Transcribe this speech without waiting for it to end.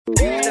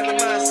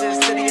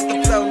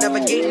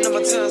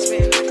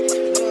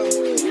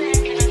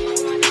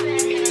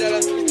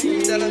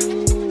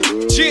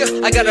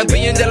I got $1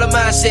 billion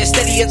mindset,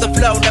 steady at the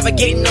flow,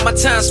 navigating on my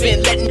time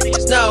spent, letting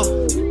niggas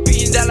know.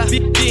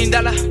 $1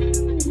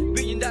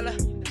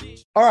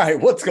 billion. All right,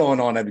 what's going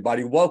on,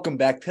 everybody? Welcome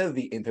back to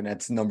the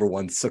internet's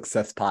 #1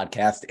 success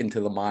podcast, Into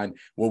the Mind,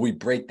 where we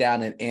break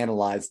down and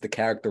analyze the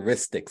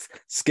characteristics,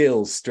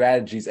 skills,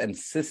 strategies, and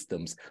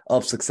systems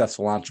of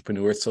successful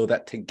entrepreneurs so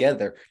that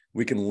together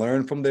we can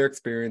learn from their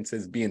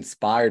experiences, be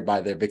inspired by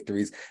their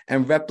victories,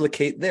 and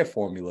replicate their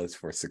formulas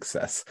for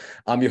success.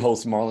 I'm your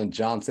host, Marlon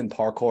Johnson,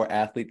 parkour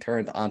athlete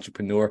turned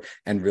entrepreneur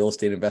and real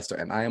estate investor,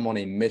 and I am on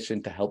a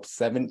mission to help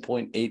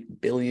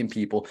 7.8 billion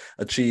people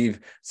achieve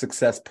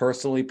success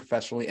personally,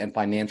 professionally, and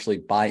financially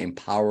by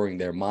empowering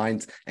their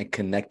minds and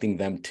connecting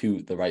them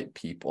to the right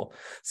people.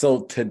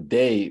 So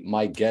today,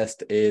 my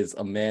guest is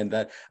a man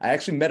that I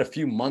actually met a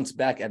few months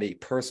back at a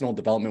personal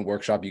development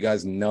workshop. You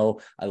guys know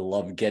I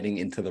love getting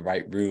into the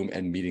right room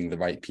and meeting the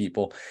right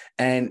people.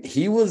 And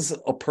he was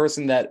a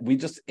person that we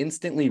just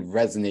instantly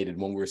resonated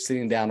when we were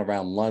sitting down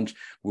around lunch.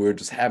 We were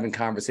just having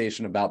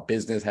conversation about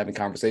business, having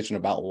conversation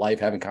about life,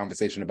 having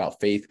conversation about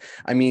faith.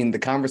 I mean, the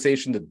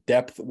conversation, the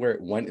depth where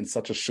it went in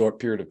such a short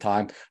period of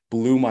time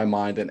blew my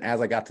mind. And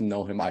as I got to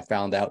know him, I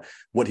found out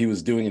what he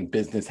was doing in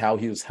business, how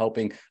he was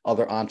helping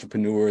other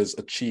entrepreneurs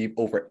achieve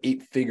over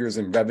 8 figures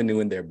in revenue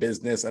in their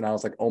business. And I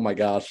was like, oh my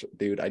gosh,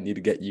 dude, I need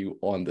to get you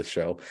on the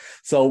show.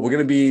 So we're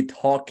going to be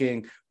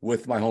talking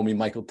with my homie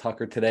Michael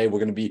Tucker today. We're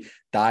going to be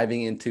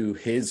diving into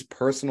his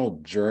personal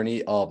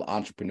journey of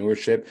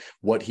entrepreneurship,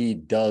 what he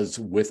does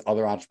with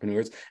other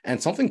entrepreneurs,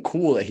 and something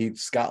cool that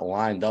he's got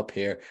lined up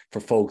here for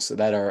folks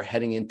that are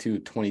heading into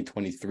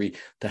 2023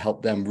 to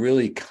help them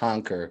really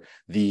conquer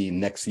the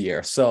next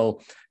year.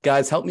 So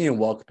guys, help me in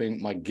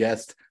welcoming my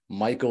guest,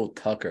 Michael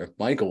Tucker.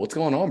 Michael, what's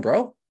going on,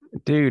 bro?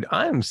 Dude,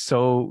 I am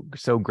so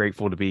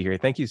grateful to be here.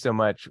 Thank you so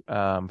much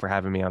for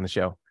having me on the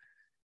show.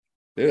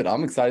 Dude,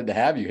 I'm excited to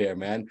have you here,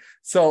 man.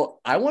 So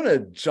I want to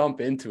jump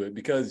into it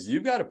because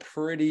you've got a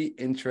pretty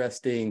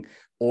interesting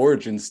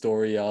origin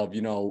story of,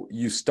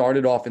 you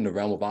started off in the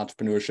realm of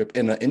entrepreneurship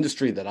in an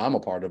industry that I'm a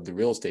part of, the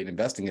real estate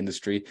investing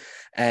industry.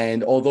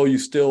 And although you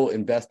still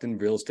invest in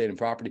real estate and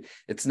property,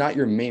 it's not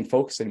your main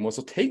focus anymore.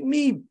 So take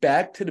me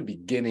back to the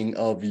beginning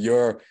of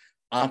your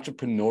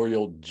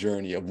entrepreneurial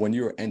journey of when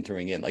you were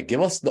entering in. Like, give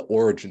us the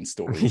origin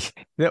story.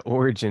 The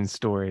origin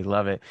story.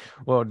 Love it.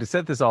 Well, to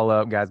set this all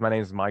up, guys, my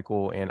name is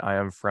Michael and I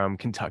am from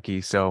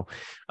Kentucky. So,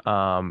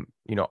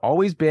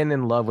 always been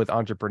in love with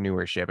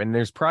entrepreneurship. And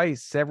there's probably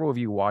several of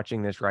you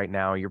watching this right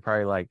now. You're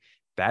probably like,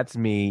 that's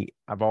me.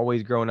 I've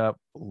always grown up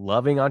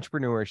loving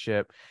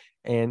entrepreneurship.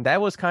 And that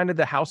was kind of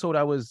the household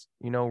I was,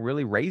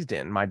 really raised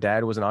in. My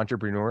dad was an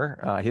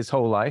entrepreneur his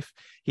whole life.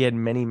 He had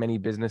many, many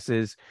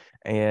businesses,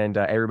 and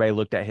everybody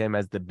looked at him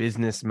as the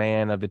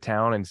businessman of the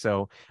town. And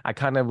so I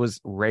kind of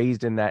was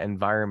raised in that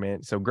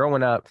environment. So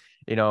growing up,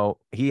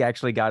 he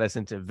actually got us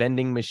into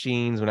vending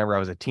machines whenever I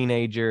was a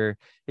teenager.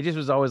 It just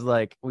was always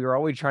like, we were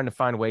always trying to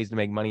find ways to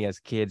make money as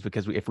kids,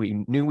 because if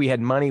we knew we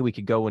had money, we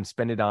could go and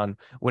spend it on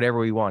whatever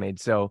we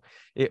wanted. So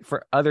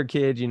for other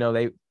kids,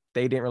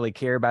 they didn't really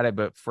care about it,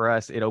 but for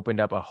us, it opened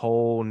up a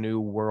whole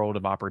new world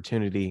of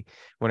opportunity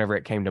whenever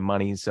it came to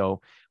money. So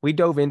we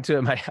dove into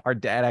it. Our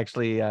dad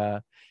actually,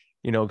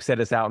 set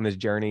us out on this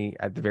journey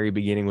at the very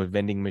beginning with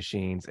vending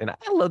machines. And I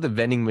love the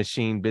vending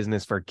machine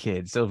business for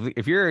kids. So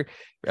if you're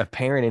a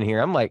parent in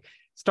here, I'm like,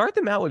 start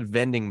them out with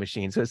vending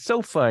machines. So it's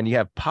so fun. You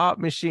have pop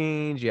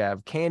machines, you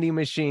have candy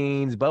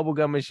machines,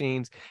 bubblegum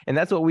machines. And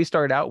that's what we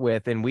started out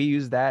with. And we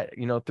used that,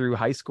 through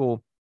high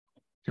school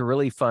to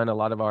really fund a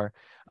lot of our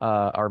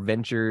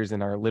ventures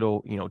and our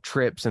little,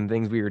 trips and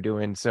things we were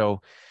doing.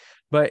 So,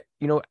 but,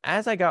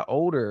 as I got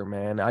older,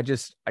 man, I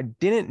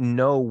didn't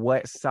know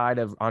what side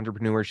of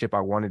entrepreneurship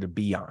I wanted to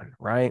be on.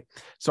 Right.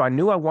 So I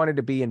knew I wanted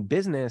to be in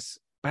business,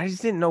 but I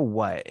just didn't know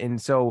what.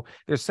 And so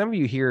there's some of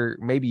you here,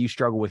 maybe you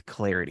struggle with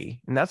clarity.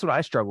 And that's what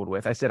I struggled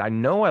with. I said, I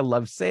know I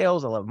love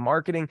sales. I love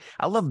marketing.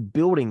 I love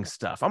building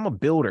stuff. I'm a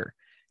builder.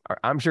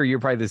 I'm sure you're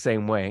probably the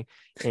same way.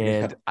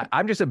 And yeah.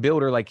 I'm just a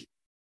builder. Like,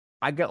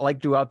 I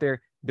like to go out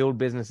there, build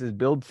businesses,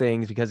 build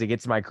things, because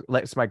it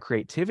lets my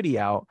creativity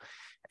out.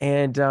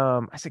 And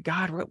I said,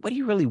 God, what do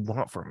you really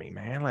want from me,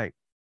 man? Like,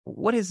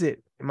 what is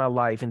it in my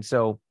life? And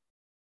so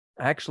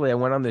actually I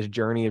went on this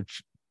journey of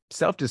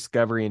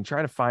self-discovery and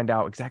trying to find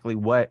out exactly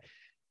what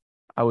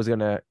I was going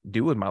to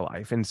do with my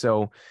life. And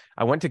so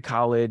I went to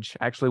college,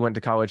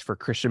 for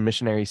Christian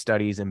missionary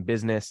studies and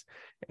business.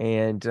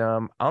 And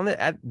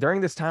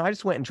during this time, I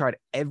just went and tried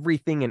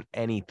everything and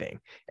anything.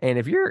 And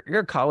if you're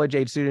a college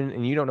age student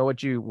and you don't know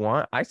what you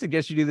want, I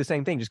suggest you do the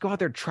same thing. Just go out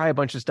there, try a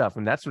bunch of stuff.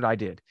 And that's what I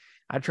did.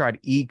 I tried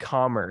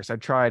e-commerce. I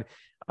tried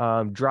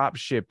drop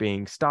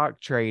shipping,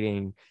 stock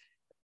trading,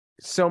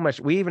 so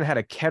much. We even had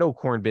a kettle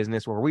corn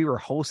business where we were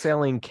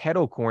wholesaling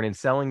kettle corn and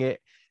selling it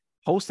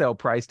wholesale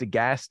price to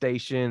gas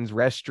stations,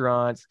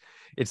 restaurants.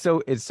 It's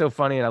so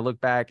funny. And I look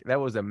back, that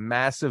was a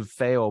massive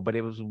fail, but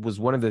it was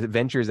one of the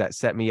ventures that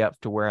set me up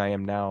to where I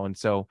am now. And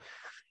so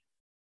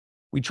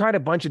we tried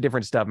a bunch of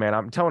different stuff, man.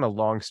 I'm telling a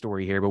long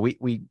story here, but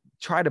we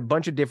tried a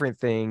bunch of different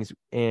things.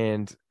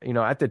 And,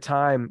 at the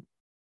time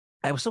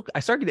I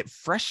started to get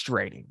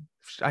frustrating.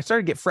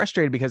 started to get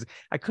frustrated because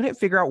I couldn't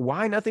figure out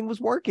why nothing was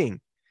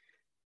working.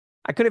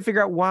 I couldn't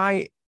figure out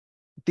why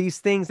these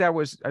things that I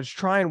was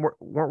trying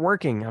weren't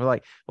working. I was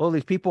like, well,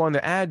 these people on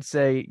the ad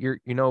say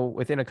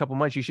within a couple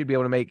months, you should be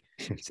able to make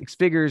 6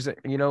 figures,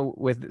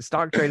 with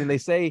stock trading. They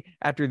say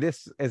after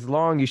this as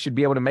long, you should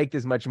be able to make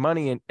this much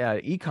money in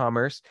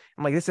e-commerce.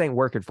 I'm like, this ain't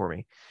working for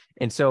me.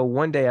 And so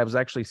one day I was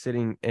actually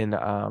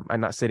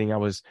I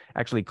was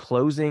actually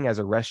closing as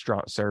a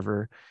restaurant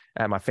server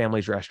at my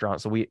family's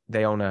restaurant. So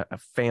they own a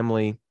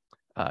family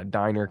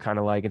diner kind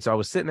of like, and so I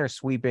was sitting there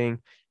sweeping,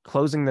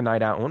 closing the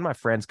night out. And one of my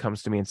friends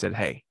comes to me and said,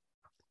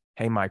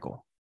 Hey,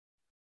 Michael,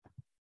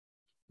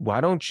 why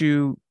don't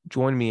you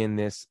join me in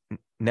this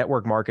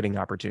network marketing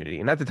opportunity?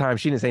 And at the time,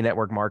 she didn't say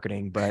network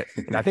marketing, but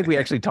and I think we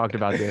actually talked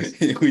about this.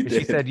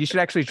 She said, you should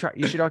actually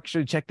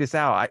check this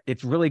out.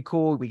 It's really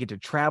cool. We get to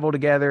travel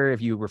together. If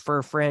you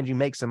refer friends, you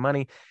make some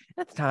money.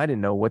 At the time, I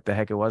didn't know what the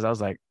heck it was. I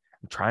was like,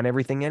 I'm trying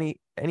everything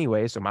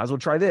anyway, so might as well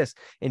try this,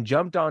 and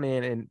jumped on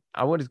in. And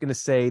I was going to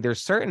say,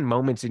 there's certain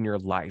moments in your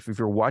life. If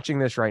you're watching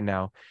this right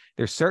now,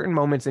 there's certain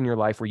moments in your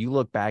life where you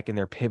look back and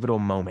they're pivotal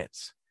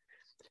moments.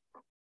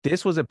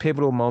 This was a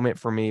pivotal moment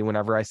for me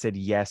whenever I said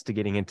yes to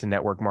getting into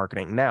network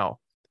marketing. Now,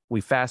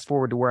 we fast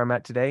forward to where I'm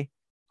at today.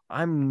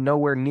 I'm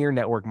nowhere near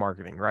network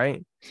marketing,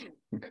 right?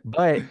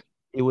 But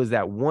it was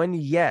that one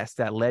yes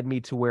that led me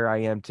to where I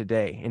am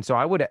today. And so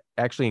I would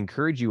actually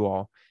encourage you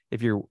all,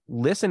 if you're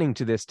listening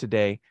to this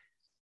today,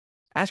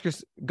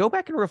 go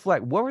back and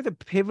reflect. What were the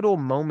pivotal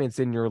moments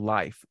in your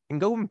life? And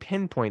go and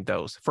pinpoint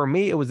those. For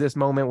me, it was this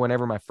moment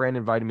whenever my friend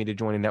invited me to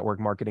join a network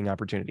marketing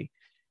opportunity.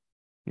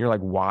 You're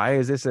like, why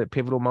is this a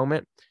pivotal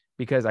moment?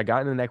 Because I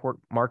got in the network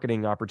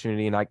marketing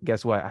opportunity, and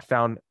guess what? I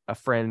found a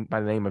friend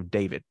by the name of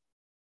David.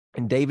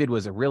 And David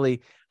was a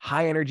really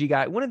high energy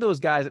guy. One of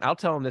those guys, and I'll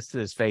tell him this to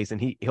his face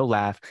and he'll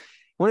laugh.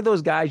 One of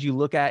those guys you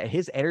look at,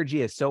 his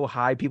energy is so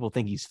high, people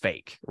think he's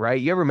fake,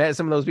 right? You ever met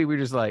some of those people?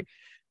 You're just like,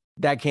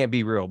 that can't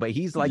be real. But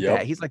he's like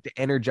that. He's like the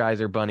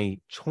Energizer Bunny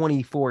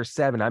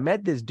 24/7. I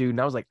met this dude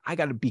and I was like, I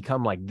got to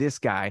become like this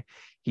guy.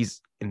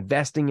 He's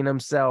investing in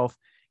himself.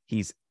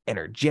 He's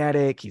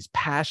energetic. He's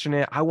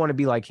passionate. I want to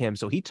be like him.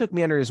 So he took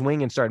me under his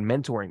wing and started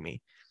mentoring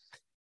me.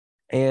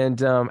 And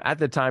at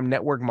the time,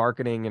 network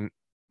marketing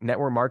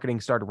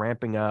started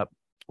ramping up.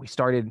 We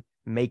started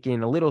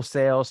making a little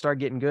sales,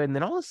 started getting good. And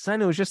then all of a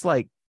sudden it was just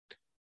like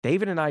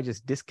David and I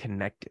just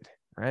disconnected,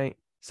 right?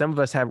 Some of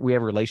us have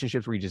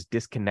relationships where you just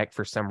disconnect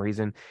for some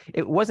reason.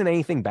 It wasn't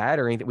anything bad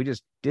or anything. We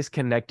just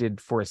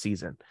disconnected for a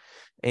season.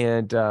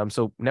 And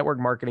so network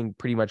marketing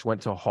pretty much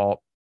went to a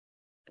halt.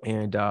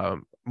 And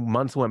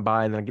months went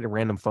by, and then I get a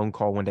random phone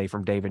call one day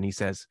from David, and he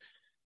says,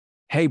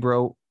 hey,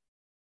 bro,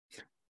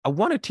 I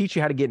want to teach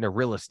you how to get into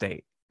real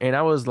estate. And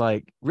I was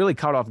like really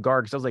caught off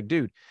guard because I was like,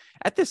 dude,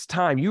 at this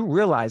time, you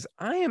realize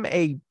I am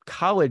a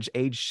college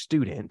age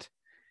student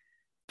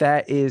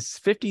that is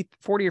 $40,000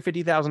 or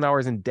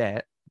 $50,000 in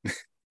debt.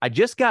 I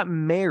just got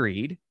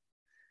married,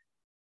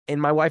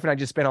 and my wife and I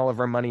just spent all of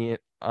our money,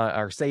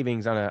 our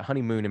savings on a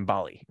honeymoon in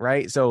Bali,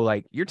 right? So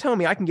like, you're telling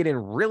me I can get in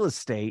real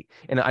estate,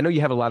 and I know you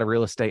have a lot of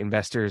real estate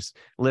investors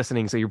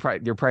listening, so you're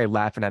probably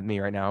laughing at me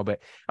right now, but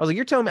I was like,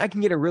 you're telling me I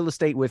can get in real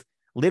estate with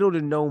little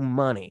to no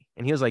money?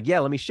 And he was like, yeah,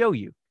 let me show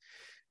you.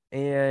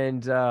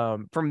 And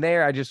from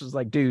there, I just was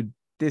like, dude,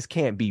 this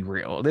can't be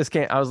real. He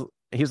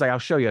was like, I'll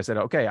show you. I said,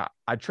 okay,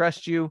 I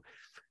trust you.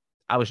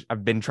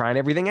 I've been trying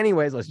everything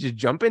anyways. Let's just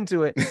jump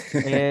into it.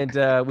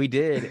 And we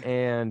did.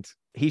 And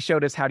he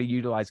showed us how to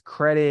utilize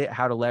credit,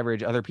 how to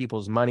leverage other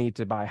people's money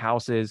to buy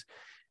houses.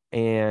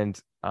 And,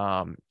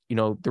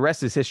 the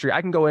rest is history.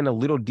 I can go in a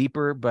little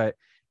deeper, but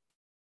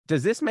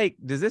does this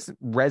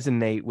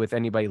resonate with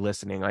anybody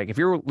listening? Like, if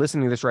you're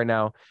listening to this right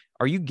now,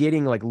 are you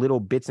getting like little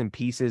bits and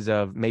pieces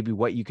of maybe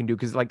what you can do?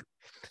 Because like,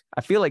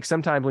 I feel like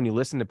sometimes when you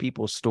listen to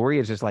people's story,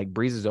 it's just like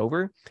breezes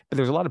over, but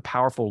there's a lot of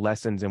powerful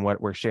lessons in what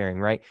we're sharing,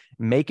 right?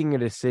 Making a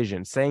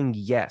decision, saying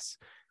yes.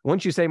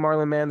 Once you say,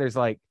 Marlon, man, there's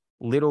like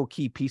little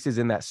key pieces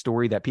in that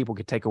story that people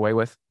could take away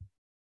with.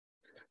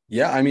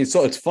 Yeah, I mean,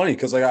 so it's funny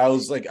because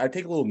like I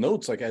take little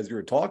notes like as you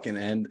were talking,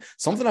 and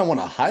something I want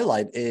to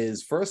highlight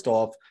is, first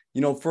off,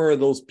 for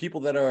those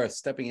people that are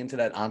stepping into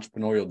that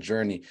entrepreneurial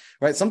journey,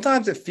 right?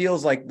 Sometimes it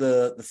feels like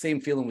the same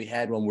feeling we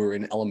had when we were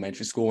in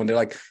elementary school, and they're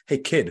like, hey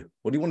kid,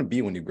 what do you want to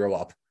be when you grow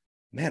up?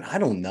 Man, I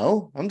don't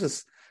know. I'm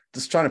just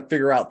trying to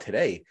figure out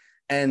today.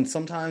 And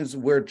sometimes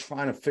we're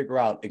trying to figure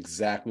out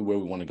exactly where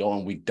we want to go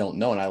and we don't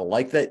know. And I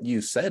like that you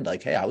said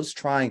like, hey, I was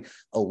trying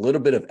a little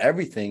bit of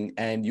everything,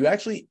 and you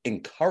actually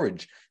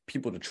encourage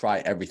people to try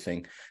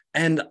everything.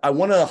 And I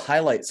want to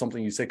highlight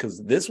something you said,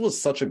 because this was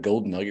such a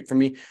gold nugget for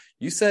me.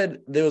 You said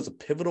there was a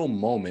pivotal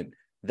moment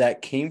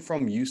that came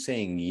from you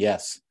saying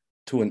yes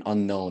to an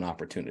unknown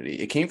opportunity.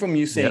 It came from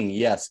you saying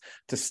yes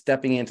to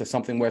stepping into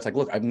something where it's like,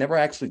 look, I've never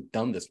actually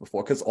done this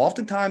before. Because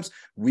oftentimes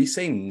we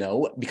say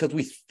no because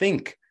we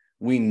think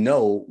we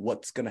know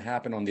what's going to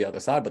happen on the other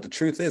side. But the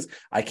truth is,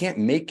 I can't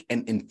make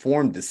an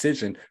informed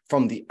decision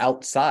from the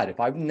outside. If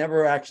I've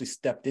never actually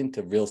stepped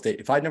into real estate,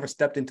 if I've never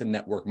stepped into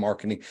network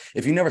marketing,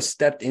 if you never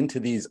stepped into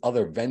these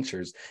other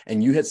ventures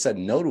and you had said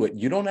no to it,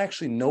 you don't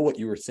actually know what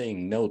you were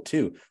saying no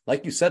to.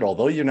 Like you said,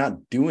 although you're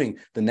not doing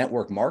the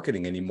network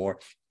marketing anymore,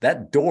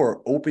 that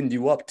door opened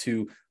you up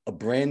to a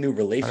brand new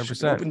relationship.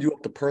 100%. Opened you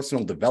up to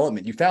personal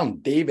development. You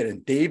found David,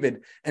 and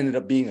David ended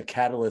up being a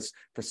catalyst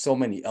for so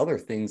many other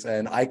things.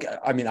 And I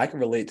mean, I can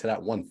relate to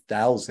that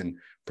 1000%.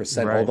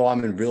 Right. Although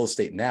I'm in real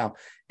estate now,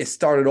 it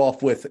started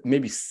off with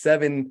maybe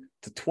 7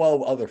 to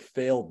 12 other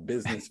failed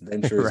business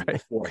ventures Right.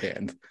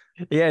 beforehand.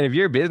 Yeah. And if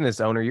you're a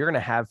business owner, you're going to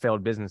have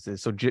failed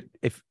businesses. So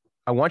if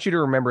I want you to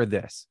remember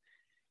this,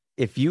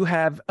 if you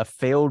have a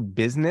failed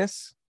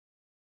business,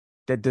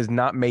 that does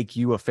not make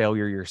you a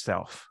failure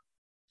yourself.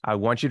 I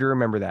want you to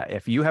remember that.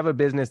 If you have a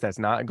business that's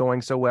not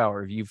going so well,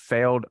 or if you've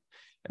failed,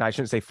 and I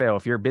shouldn't say fail,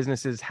 if your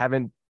businesses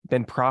haven't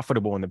been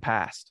profitable in the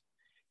past,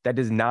 that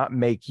does not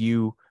make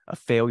you a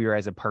failure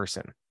as a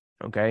person.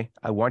 Okay.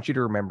 I want you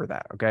to remember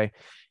that. Okay.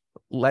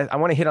 I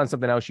want to hit on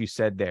something else you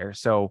said there.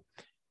 So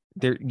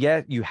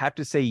you have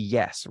to say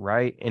yes,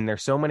 right? And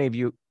there's so many of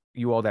you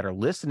all that are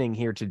listening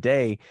here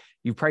today,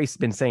 you've probably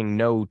been saying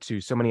no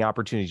to so many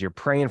opportunities. You're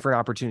praying for an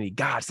opportunity.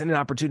 God, send an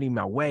opportunity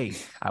my way.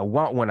 I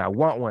want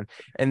one.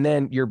 And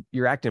then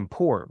you're acting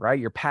poor, right?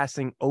 You're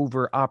passing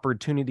over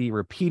opportunity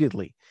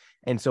repeatedly.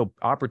 And so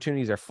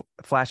opportunities are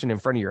flashing in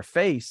front of your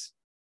face,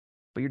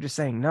 but you're just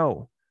saying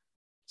no.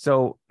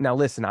 So now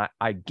listen,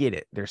 I get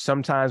it. There's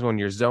sometimes when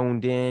you're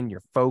zoned in,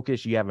 you're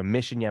focused, you have a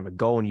mission, you have a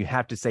goal, and you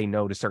have to say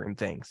no to certain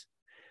things.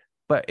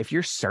 But if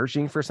you're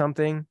searching for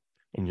something,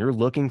 and you're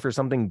looking for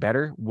something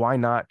better, why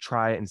not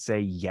try it and say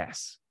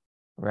yes,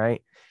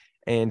 right?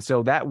 And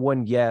so that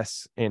one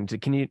yes, and to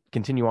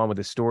continue on with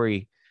the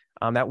story,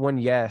 that one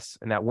yes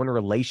and that one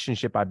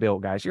relationship I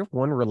built, guys, you're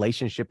one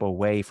relationship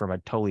away from a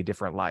totally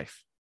different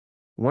life.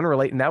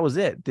 And that was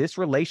it. This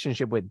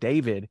relationship with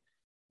David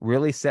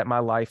really set my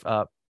life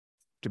up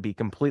to be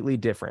completely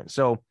different.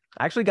 So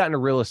I actually got into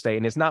real estate,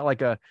 and it's not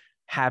like a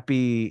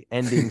happy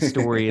ending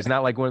story. It's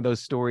not like one of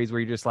those stories where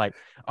you're just like,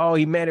 oh,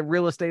 he met a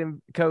real estate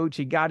coach,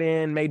 he got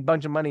in, made a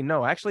bunch of money.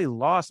 No, I actually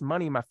lost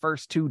money my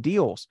first 2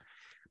 deals.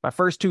 My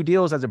first 2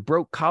 deals as a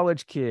broke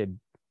college kid,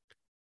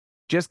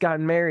 just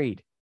gotten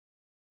married,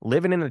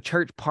 living in a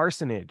church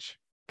parsonage.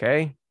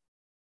 Okay.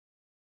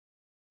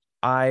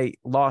 I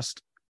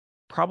lost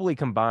probably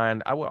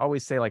combined, I would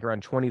always say like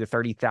around $20,000 to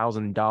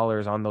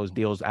 $30,000 on those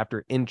deals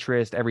after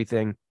interest,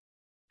 everything.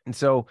 And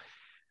so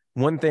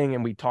one thing,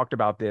 and we talked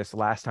about this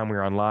last time we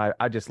were on live,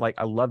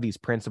 I love these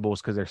principles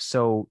because they're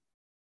so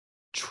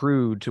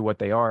true to what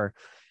they are,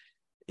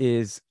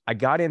 is I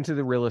got into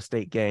the real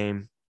estate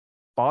game,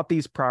 bought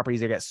these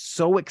properties. I got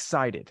so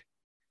excited.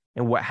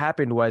 And what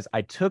happened was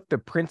I took the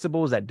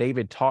principles that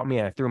David taught me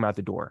and I threw them out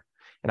the door,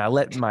 and I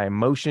let my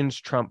emotions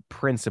trump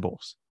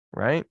principles.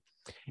 Right.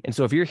 And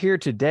so if you're here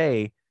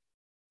today,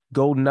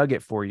 gold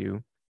nugget for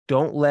you,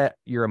 don't let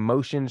your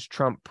emotions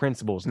trump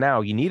principles.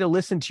 Now you need to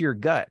listen to your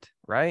gut,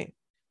 right?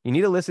 You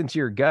need to listen to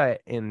your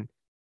gut and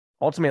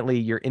ultimately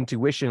your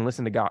intuition,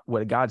 listen to God,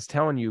 what God's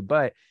telling you,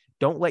 but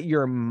don't let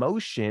your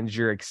emotions,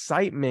 your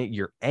excitement,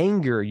 your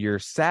anger, your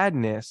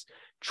sadness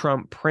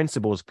trump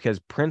principles, because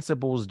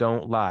principles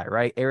don't lie,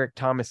 right? Eric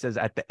Thomas says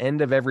at the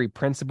end of every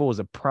principle is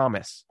a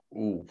promise.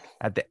 Ooh.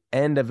 At the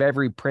end of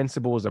every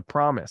principle is a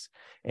promise.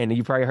 And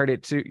you probably heard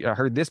it too. I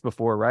heard this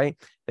before, right?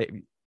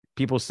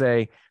 People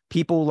say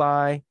people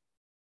lie,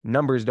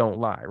 numbers don't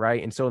lie,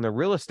 right? And so in the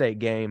real estate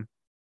game,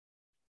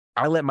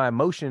 I let my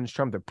emotions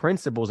trump the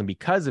principles, and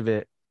because of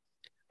it,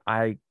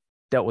 I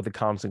dealt with the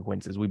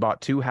consequences. We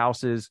bought 2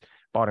 houses,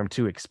 bought them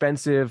too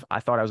expensive. I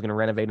thought I was going to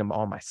renovate them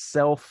all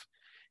myself.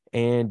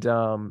 And,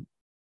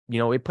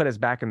 it put us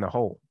back in the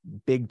hole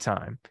big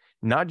time,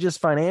 not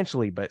just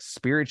financially, but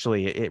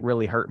spiritually. It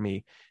really hurt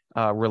me.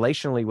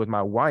 Relationally with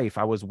my wife,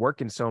 I was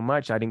working so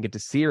much, I didn't get to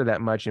see her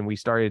that much. And we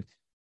started,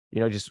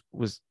 it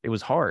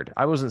was hard.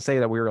 I wasn't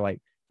saying that we were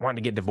like wanting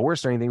to get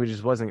divorced or anything. It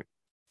just wasn't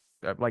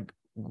like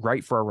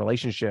right for our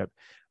relationship.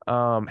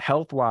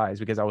 Health wise,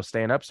 because I was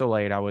staying up so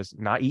late, I was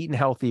not eating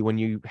healthy when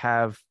you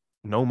have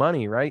no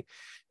money. Right.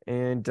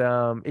 And,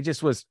 it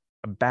just was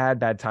a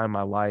bad time in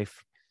my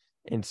life.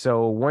 And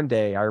so one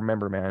day I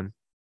remember, man,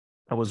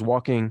 I was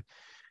walking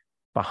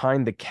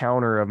behind the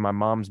counter of my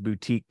mom's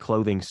boutique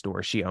clothing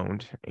store she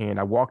owned. And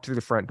I walked through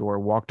the front door,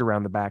 walked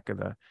around the back of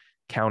the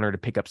counter to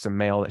pick up some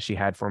mail that she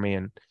had for me.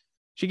 And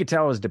she could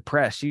tell I was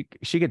depressed.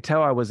 She could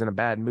tell I was in a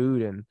bad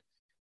mood. And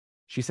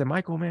she said,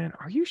 Michael, man,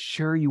 are you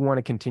sure you want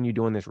to continue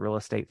doing this real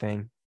estate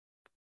thing?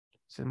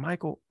 I said,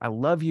 Michael, I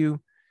love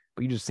you,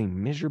 but you just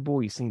seem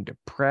miserable. You seem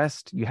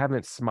depressed. You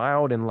haven't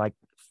smiled in like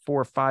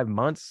 4 or 5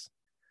 months.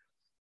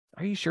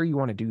 Are you sure you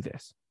want to do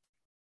this?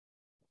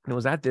 And it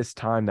was at this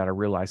time that I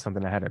realized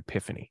something. I had an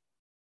epiphany.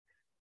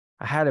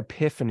 I had an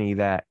epiphany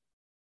that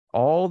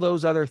all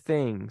those other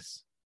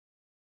things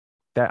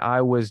that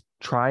I was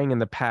trying in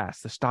the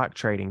past, the stock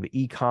trading,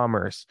 the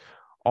e-commerce,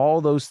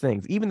 all those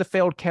things, even the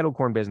failed kettle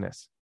corn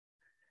business,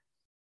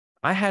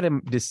 I had a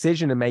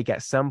decision to make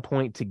at some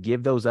point to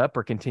give those up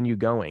or continue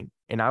going.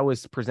 And I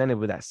was presented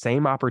with that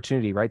same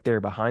opportunity right there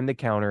behind the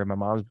counter at my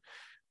mom's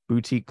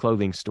boutique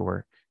clothing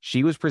store.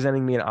 She was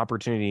presenting me an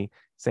opportunity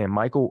saying,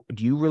 Michael,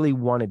 do you really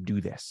want to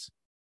do this?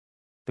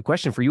 The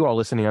question for you all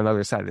listening on the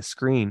other side of the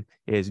screen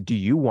is, do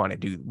you want to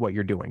do what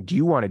you're doing? Do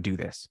you want to do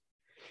this?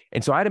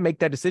 And so I had to make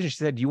that decision. She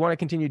said, do you want to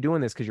continue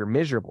doing this because you're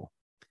miserable?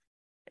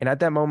 And at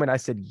that moment, I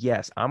said,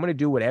 yes, I'm going to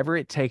do whatever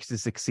it takes to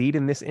succeed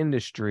in this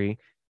industry.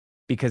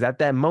 Because at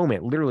that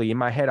moment, literally in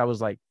my head, I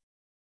was like,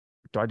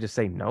 do I just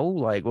say no?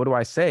 Like, what do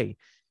I say?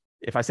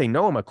 If I say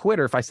no, I'm a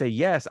quitter. If I say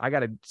yes, I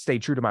got to stay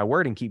true to my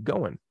word and keep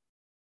going.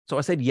 So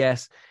I said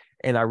yes.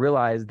 And I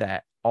realized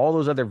that all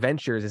those other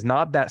ventures is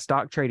not that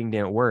stock trading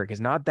didn't work. It's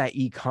not that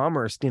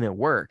e-commerce didn't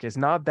work. It's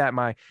not that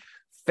my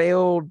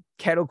failed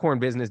kettle corn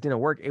business didn't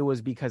work. It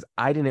was because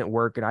I didn't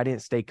work and I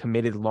didn't stay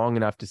committed long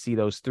enough to see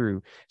those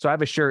through. So I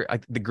have a shirt,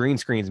 the green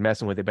screen's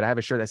messing with it, but I have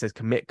a shirt that says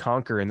commit,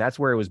 conquer. And that's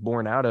where it was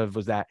born out of,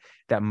 was that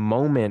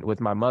moment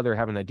with my mother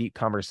having a deep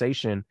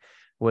conversation,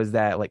 was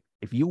that like,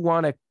 if you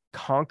want to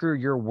conquer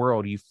your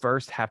world, you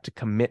first have to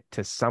commit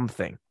to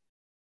something.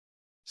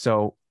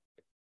 So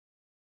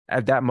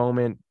at that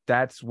moment,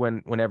 that's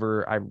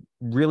whenever I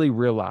really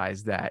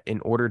realized that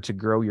in order to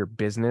grow your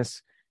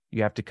business,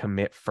 you have to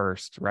commit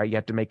first, right? You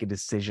have to make a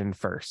decision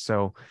first.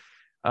 So,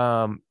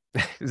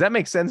 does that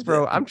make sense,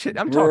 bro? I'm talking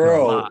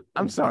a lot.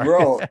 I'm sorry,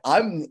 bro.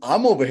 I'm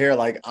over here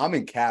like I'm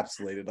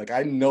encapsulated. Like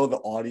I know the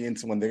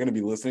audience, when they're going to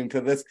be listening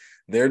to this,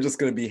 they're just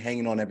going to be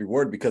hanging on every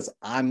word, because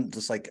I'm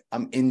just like,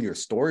 I'm in your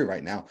story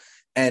right now,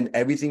 and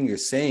everything you're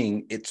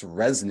saying, it's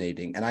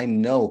resonating. And I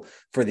know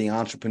for the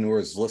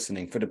entrepreneurs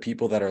listening, for the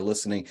people that are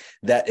listening,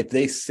 that if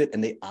they sit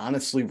and they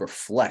honestly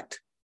reflect,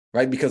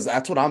 right? Because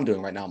that's what I'm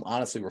doing right now. I'm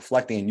honestly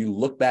reflecting, and you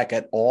look back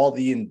at all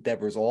the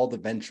endeavors, all the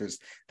ventures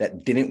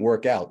that didn't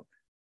work out.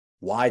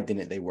 Why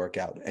didn't they work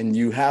out? And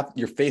you're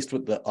faced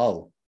with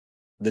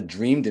the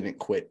dream didn't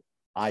quit.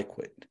 I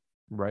quit.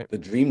 Right. The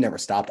dream never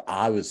stopped.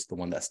 I was the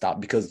one that stopped,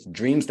 because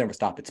dreams never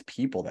stop. It's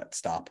people that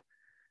stop.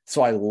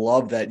 So I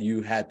love that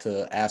you had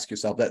to ask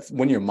yourself that.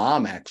 When your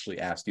mom actually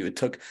asked you, it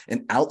took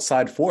an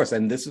outside force.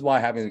 And this is why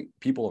having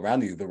people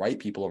around you, the right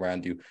people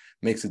around you,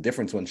 makes a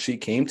difference. When she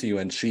came to you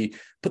and she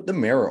put the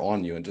mirror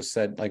on you and just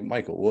said, like,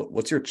 Michael,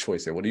 what's your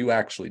choice here? What are you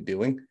actually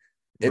doing?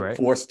 It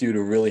forced you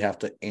to really have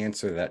to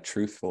answer that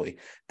truthfully.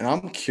 And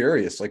I'm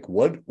curious, like,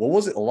 what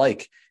was it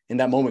like in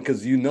that moment?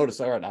 Because you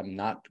noticed, all right, I'm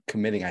not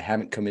committing. I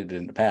haven't committed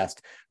in the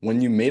past. When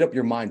you made up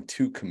your mind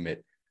to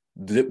commit,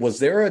 was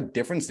there a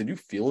difference? Did you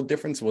feel a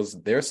difference? Was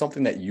there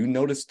something that you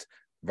noticed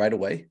right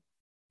away?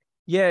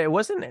 Yeah, it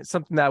wasn't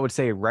something that I would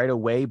say right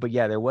away, but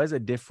yeah, there was a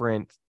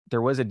different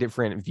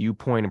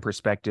viewpoint and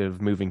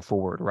perspective moving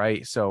forward,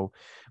 right? So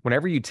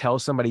whenever you tell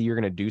somebody you're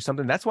going to do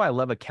something, that's why I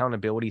love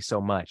accountability so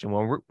much.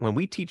 And when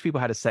we teach people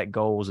how to set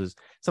goals, is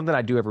something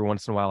I do every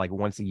once in a while, like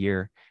once a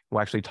year.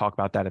 We'll actually talk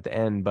about that at the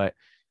end. But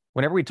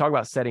whenever we talk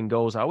about setting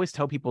goals, I always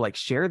tell people, like,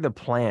 share the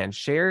plan,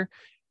 share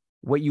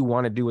what you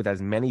want to do with as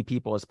many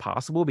people as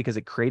possible, because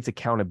it creates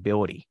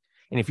accountability.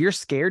 And if you're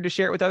scared to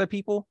share it with other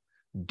people,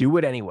 do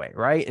it anyway,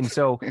 right? And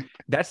so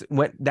that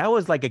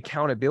was like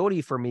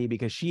accountability for me,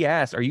 because she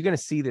asked, are you going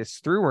to see this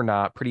through or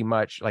not, pretty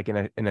much like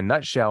in a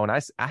nutshell. And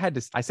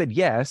I said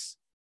yes,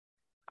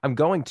 I'm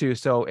going to.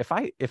 So if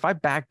I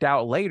backed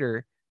out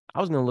later, I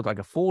was going to look like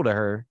a fool to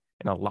her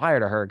and a liar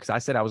to her, because I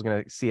said I was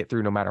going to see it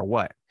through no matter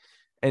what.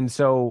 And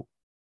so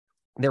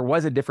there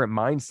was a different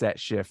mindset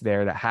shift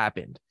there that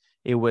happened.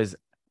 It was,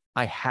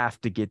 I have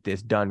to get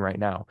this done right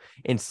now.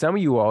 And some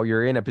of you all,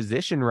 you're in a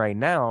position right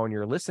now and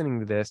you're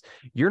listening to this,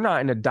 you're not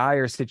in a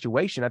dire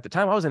situation. At the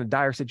time, I was in a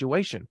dire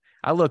situation.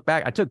 I look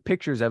back, I took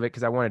pictures of it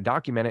because I want to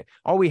document it.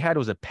 All we had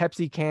was a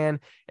Pepsi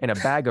can and a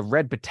bag of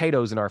red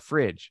potatoes in our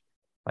fridge.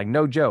 Like,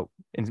 no joke.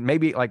 And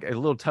maybe like a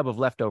little tub of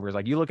leftovers.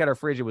 Like, you look at our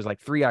fridge, it was like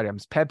 3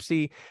 items: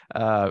 Pepsi,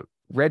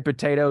 red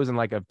potatoes, and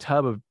like a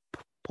tub of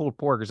pulled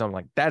pork or something.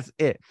 Like, that's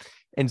it.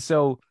 And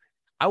so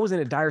I was in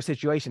a dire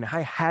situation.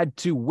 I had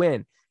to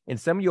win. And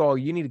some of you all,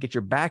 you need to get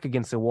your back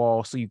against the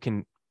wall so you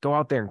can go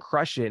out there and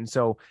crush it. And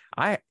so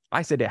I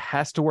said, it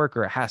has to work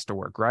or it has to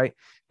work, right?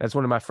 That's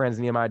one of my friends,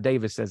 Nehemiah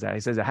Davis, says that. He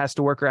says, it has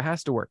to work or it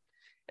has to work.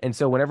 And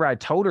so whenever I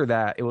told her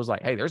that, it was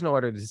like, hey, there's no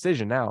other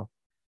decision now.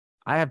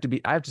 I have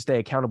to stay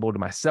accountable to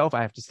myself.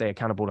 I have to stay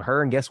accountable to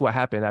her. And guess what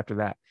happened after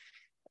that?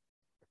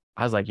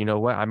 I was like, you know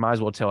what? I might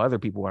as well tell other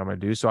people what I'm going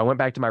to do. So I went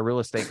back to my real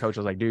estate coach. I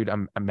was like, dude,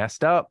 I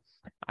messed up.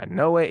 I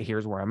know it.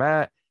 Here's where I'm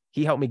at.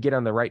 He helped me get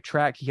on the right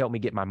track. He helped me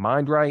get my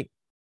mind right.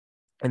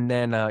 And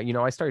then,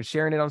 I started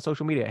sharing it on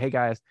social media. Hey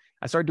guys,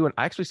 I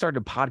actually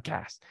started a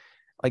podcast.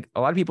 Like, a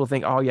lot of people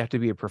think, oh, you have to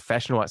be a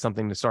professional at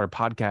something to start a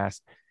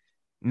podcast.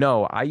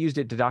 No, I used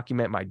it to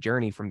document my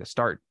journey from the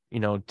start,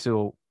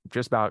 till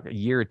just about a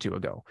year or two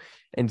ago.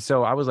 And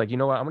so I was like, you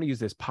know what, I'm going to use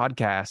this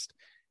podcast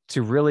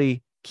to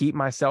really keep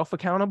myself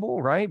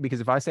accountable, right?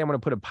 Because if I say I'm going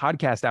to put a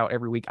podcast out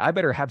every week, I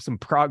better have some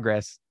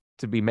progress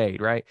to be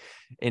made, right?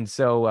 And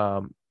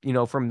so,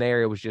 from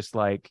there, it was just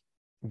like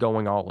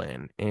going all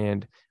in.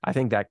 And I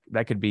think that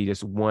could be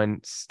just one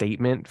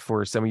statement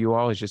for some of you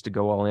all, is just to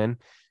go all in,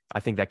 I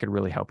think that could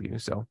really help you.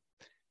 So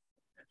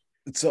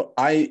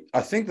I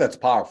think that's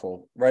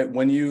powerful, right?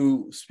 When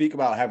you speak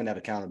about having that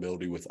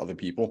accountability with other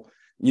people,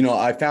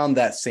 I found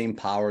that same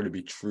power to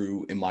be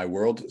true in my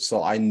world.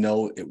 So I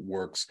know it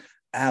works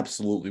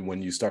absolutely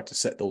when you start to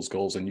set those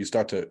goals and you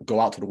start to go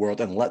out to the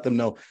world and let them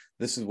know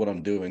this is what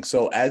I'm doing.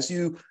 So as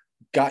you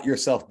got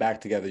yourself back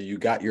together, you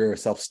got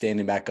yourself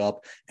standing back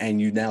up,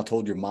 and you now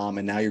told your mom,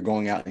 and now you're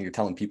going out and you're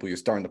telling people, you're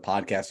starting the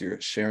podcast, you're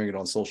sharing it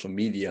on social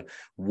media.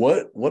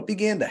 What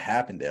began to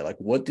happen there? Like,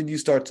 what did you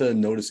start to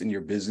notice in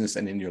your business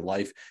and in your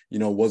life?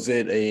 Was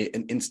it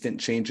an instant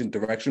change in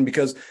direction?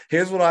 Because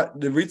here's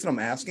the reason I'm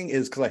asking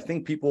is because I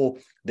think people,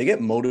 they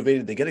get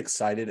motivated, they get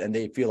excited, and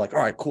they feel like,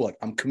 all right, cool, like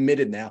I'm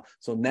committed now.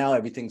 So now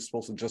everything's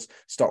supposed to just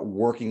start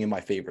working in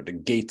my favor. The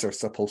gates are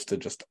supposed to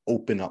just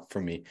open up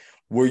for me.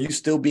 Were you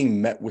still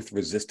being met with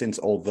resistance,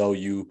 although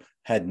you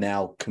had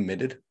now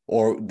committed,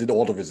 or did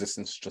all the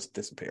resistance just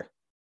disappear?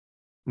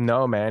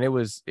 No, man, it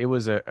was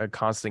a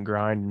constant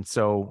grind. And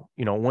so,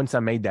 once I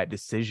made that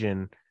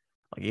decision,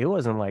 like it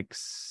wasn't like,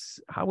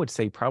 I would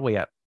say probably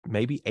at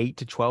maybe 8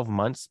 to 12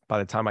 months by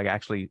the time I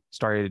actually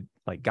started,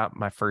 like got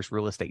my first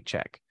real estate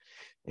check.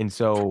 And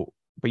so,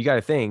 but you got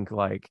to think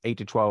like 8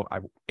 to 12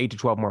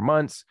 more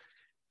months,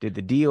 did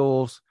the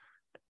deals.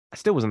 I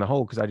still was in the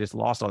hole because I just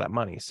lost all that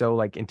money. So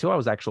like until I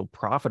was actually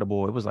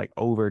profitable, it was like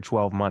over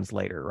 12 months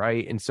later.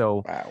 Right. And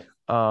so,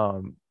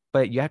 wow.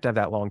 But you have to have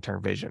that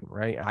long-term vision,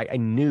 right? I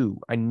knew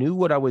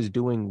what I was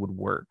doing would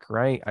work,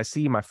 right? I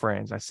see my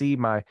friends, I see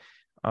my,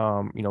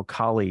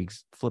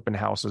 colleagues flipping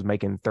houses,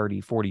 making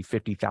 30, 40,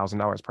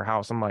 $50,000 per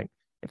house. I'm like,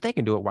 if they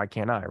can do it, why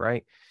can't I?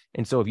 Right.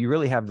 And so if you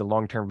really have the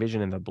long-term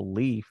vision and the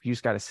belief, you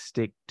just got to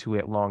stick to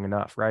it long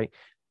enough, right?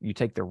 You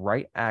take the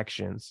right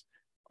actions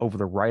over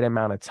the right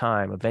amount of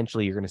time,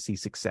 eventually you're going to see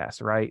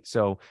success, right?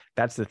 So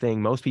that's the thing.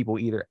 Most people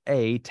either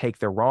A, take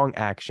the wrong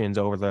actions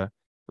over the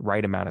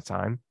right amount of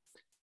time.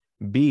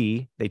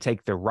 B, they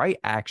take the right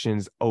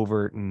actions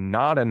over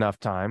not enough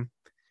time,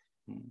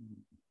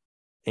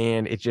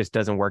 and it just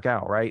doesn't work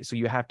out, right? So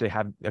you have to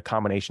have a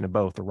combination of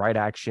both, the right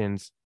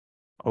actions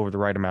over the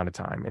right amount of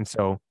time. And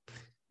so,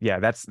 yeah,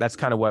 that's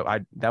kind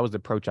of that was the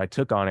approach I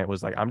took on it.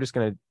 Was like, I'm just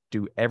going to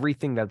do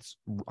everything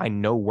I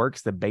know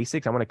works, the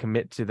basics. I want to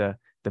commit to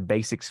the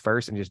basics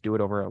first and just do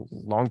it over a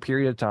long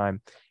period of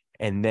time.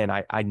 And then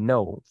I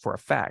know for a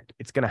fact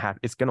it's going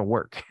to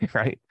work,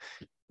 right?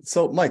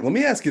 So, Mike, let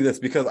me ask you this,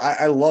 because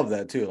I love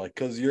that too. Like,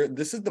 because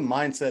this is the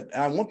mindset,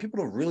 and I want people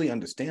to really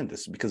understand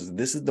this, because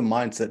this is the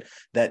mindset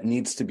that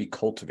needs to be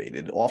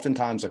cultivated.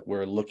 Oftentimes, like,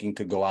 we're looking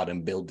to go out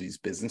and build these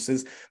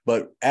businesses,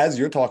 but as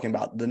you're talking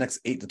about the next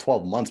 8 to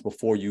 12 months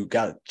before you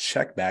got a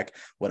check back,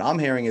 what I'm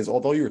hearing is,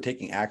 although you were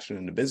taking action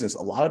in the business,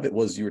 a lot of it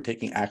was you were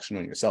taking action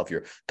on yourself.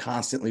 You're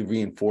constantly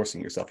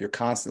reinforcing yourself. You're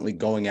constantly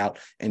going out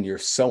and you're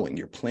sowing,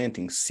 you're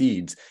planting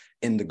seeds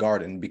in the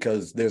garden,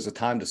 because there's a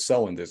time to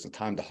sow and there's a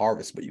time to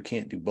harvest, but you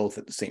can't do both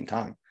at the same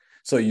time.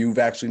 So you've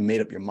actually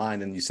made up your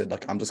mind and you said,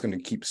 like, I'm just going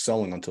to keep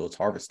sowing until it's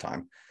harvest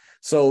time.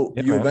 So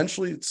you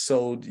eventually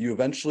sowed, you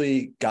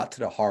eventually got to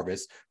the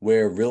harvest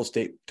where real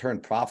estate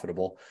turned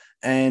profitable.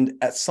 And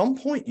at some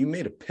point you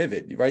made a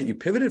pivot, right? You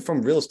pivoted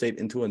from real estate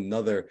into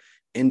another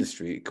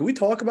industry. Could we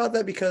talk about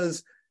that?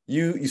 Because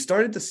you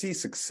started to see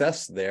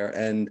success there,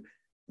 and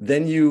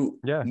then you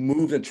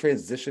moved and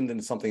transitioned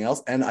into something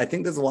else. And I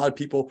think there's a lot of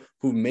people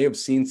who may have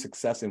seen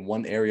success in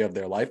one area of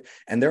their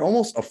life, and they're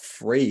almost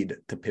afraid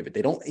to pivot.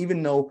 They don't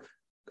even know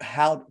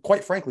how,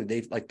 quite frankly,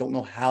 they don't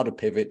know how to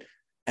pivot,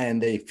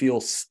 and they feel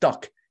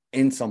stuck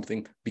in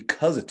something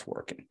because it's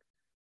working.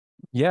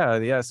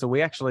 Yeah. So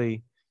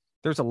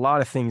there's a lot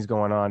of things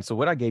going on. So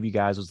what I gave you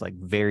guys was like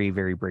very,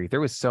 very brief.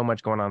 There was so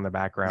much going on in the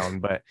background,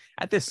 but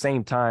at the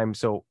same time,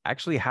 so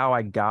actually how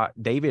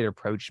David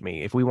approached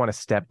me, if we want to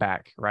step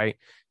back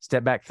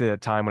to the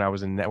time when I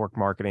was in network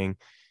marketing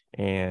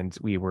and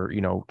we were,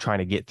 trying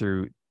to get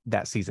through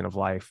that season of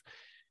life.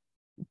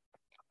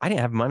 I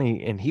didn't have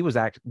money. And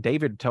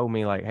David told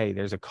me like, hey,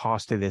 there's a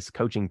cost to this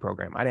coaching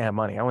program. I didn't have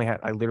money.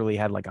 I literally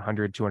had like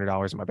 $100,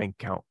 $200 in my bank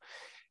account.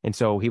 And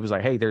so he was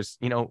like, hey, there's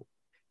an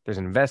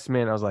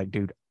investment. I was like,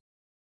 dude,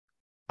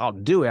 I'll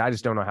do it. I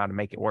just don't know how to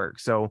make it work.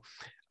 So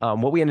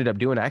what we ended up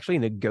doing, actually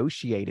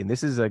negotiating.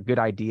 This is a good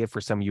idea for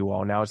some of you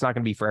all. Now, it's not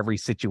going to be for every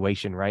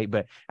situation, right?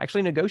 But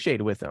actually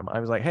negotiated with them. I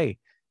was like, hey,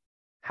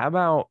 how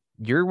about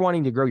you're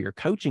wanting to grow your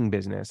coaching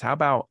business? How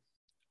about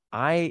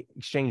I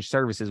exchange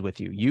services with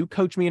you? You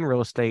coach me in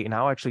real estate and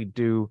I'll actually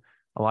do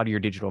a lot of your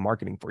digital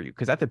marketing for you.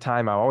 Because at the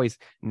time, I always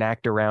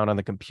knacked around on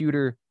the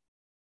computer.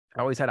 I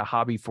always had a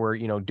hobby for,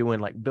 doing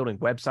like building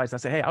websites. And I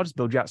said, hey, I'll just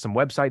build you out some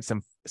websites,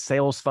 some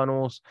sales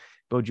funnels,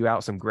 build you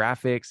out some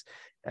graphics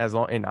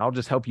and I'll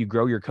just help you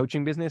grow your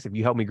coaching business if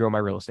you help me grow my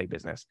real estate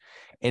business.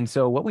 And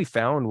so what we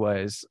found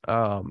was,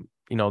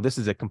 this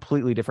is a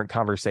completely different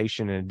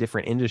conversation in a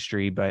different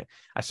industry, but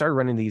I started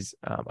running these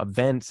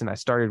events and I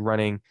started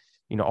running,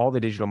 all the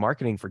digital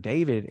marketing for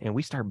David, and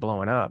we started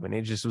blowing up. And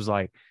it just was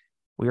like,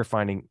 we were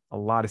finding a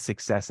lot of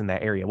success in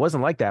that area. It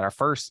wasn't like that. Our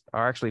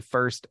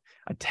first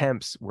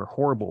attempts were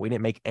horrible. We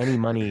didn't make any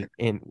money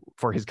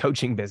for his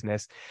coaching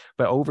business,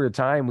 but over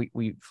time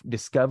we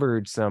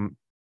discovered some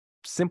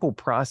simple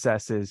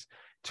processes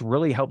to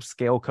really help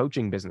scale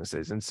coaching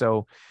businesses. And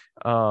so,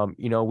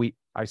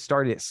 I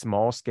started at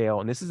small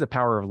scale, and this is the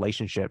power of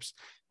relationships,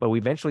 but we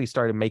eventually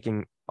started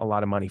making a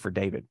lot of money for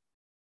David.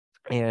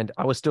 And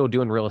I was still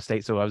doing real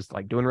estate. So I was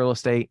like doing real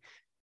estate,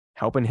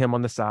 helping him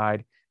on the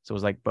side. So it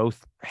was like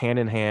both hand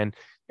in hand.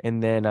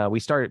 And then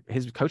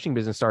his coaching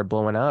business started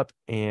blowing up.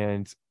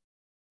 And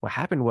what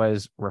happened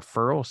was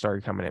referral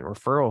started coming in.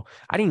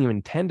 I didn't even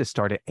intend to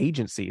start an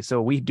agency.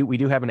 So we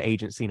do have an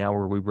agency now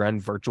where we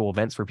run virtual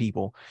events for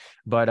people.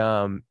 But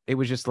it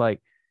was just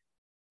like,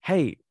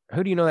 hey,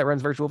 who do you know that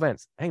runs virtual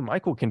events? Hey,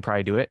 Michael can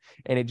probably do it.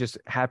 And it just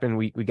happened.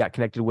 We got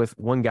connected with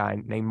one guy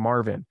named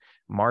Marvin.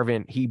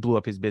 Marvin, he blew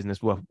up his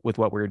business with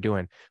what we were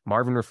doing.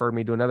 Marvin referred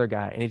me to another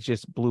guy, and it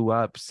just blew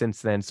up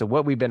since then. So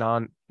what we've been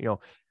on,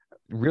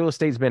 real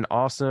estate's been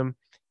awesome.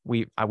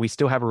 We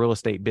still have a real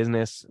estate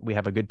business. We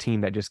have a good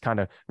team that just kind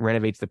of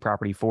renovates the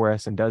property for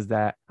us and does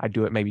that. I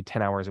do it maybe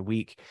 10 hours a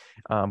week.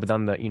 But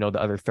then the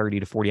other 30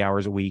 to 40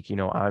 hours a week,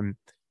 I'm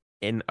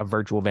in a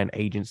virtual event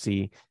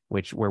agency,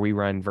 where we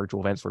run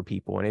virtual events for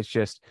people. And it's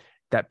just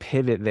that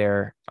pivot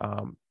there.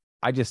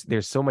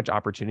 There's so much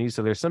opportunity.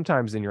 So there's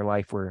sometimes in your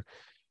life where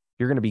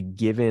you're going to be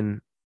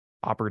given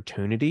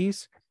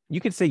opportunities. You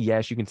can say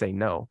yes, you can say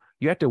no.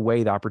 You have to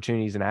weigh the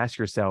opportunities and ask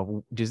yourself,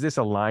 does this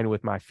align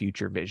with my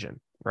future vision,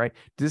 right?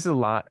 Does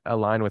this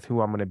align with who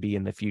I'm going to be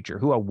in the future,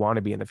 who I want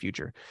to be in the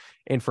future?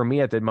 And for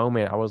me at the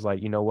moment, I was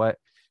like, you know what?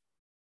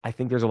 I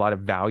think there's a lot of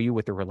value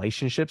with the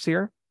relationships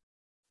here.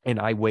 And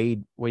I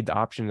weighed the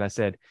options. I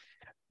said,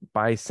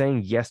 by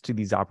saying yes to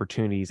these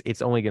opportunities,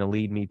 it's only going to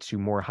lead me to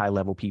more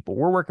high-level people.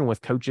 We're working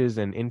with coaches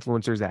and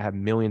influencers that have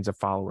millions of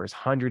followers,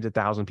 hundreds of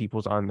thousands of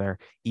people on their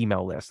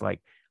email list, like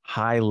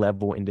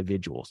high-level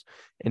individuals.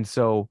 And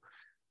so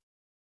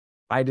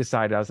I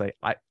decided, I was like,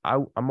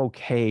 I'm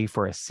okay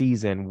for a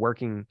season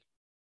working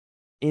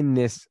in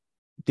this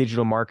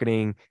digital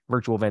marketing,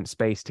 virtual event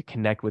space to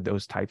connect with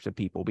those types of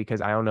people,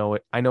 because I know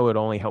it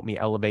only helped me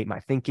elevate my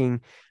thinking,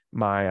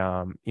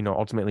 my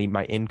ultimately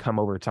my income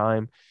over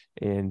time.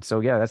 And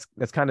so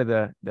that's kind of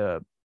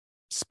the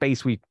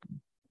space we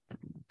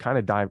kind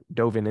of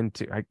dove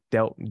into. I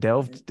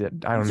delved. I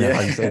don't know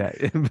how you say that,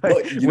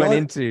 but went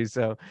into.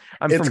 So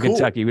I'm from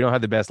Kentucky. We don't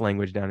have the best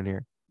language down in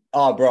here.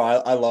 Oh, bro,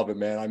 I love it,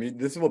 man. I mean,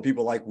 this is what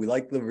people like. We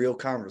like the real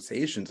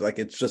conversations. Like,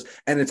 it's just,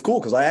 and it's cool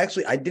because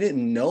I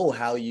didn't know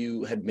how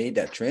you had made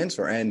that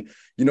transfer. And,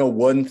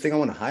 one thing I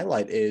want to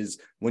highlight is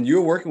when you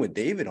were working with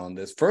David on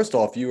this, first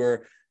off,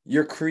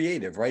 you're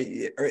creative,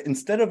 right? Or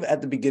instead of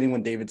at the beginning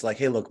when David's like,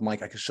 hey, look,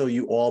 Mike, I can show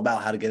you all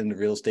about how to get into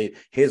real estate.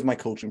 Here's my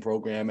coaching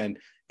program. And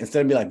instead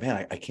of being like,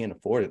 man, I can't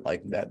afford it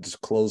like that, just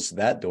close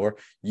that door,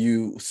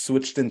 you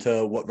switched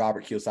into what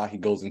Robert Kiyosaki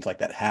goes into, like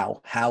that. How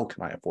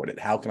can I afford it?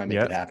 How can I make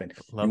it happen?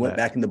 You went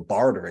back into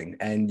bartering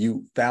and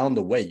you found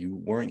a way. You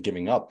weren't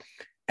giving up.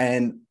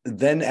 And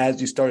then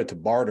as you started to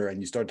barter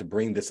and you started to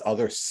bring this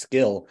other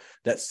skill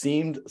that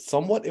seemed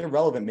somewhat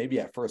irrelevant, maybe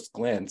at first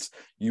glance,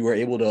 you were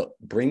able to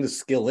bring the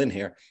skill in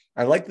here.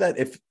 I like that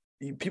if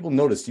people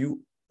notice you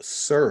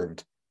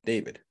served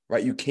David,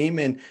 right? You came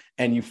in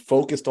and you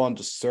focused on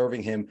just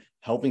serving him,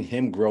 helping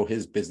him grow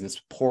his business,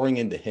 pouring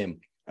into him.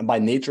 And by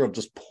nature of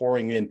just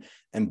pouring in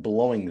and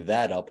blowing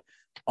that up,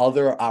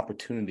 other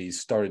opportunities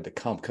started to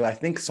come. Because I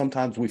think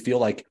sometimes we feel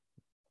like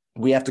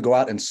we have to go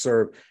out and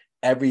serve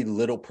every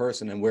little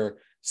person, and we're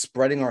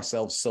spreading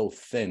ourselves so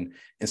thin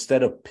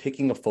instead of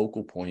picking a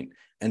focal point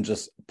and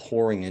just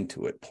pouring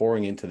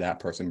into that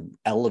person,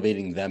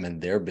 elevating them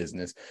and their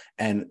business.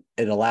 And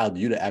it allowed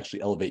you to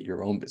actually elevate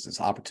your own business.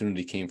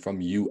 Opportunity came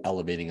from you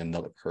elevating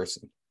another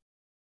person.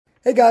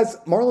 Hey guys,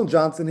 Marlon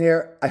Johnson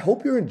here. I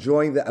hope you're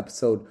enjoying the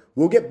episode.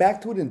 We'll get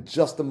back to it in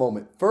just a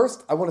moment.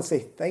 First, I want to say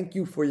thank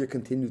you for your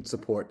continued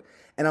support.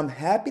 And I'm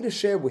happy to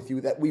share with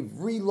you that we've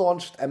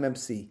relaunched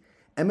MMC.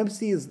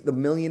 MMC is the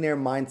Millionaire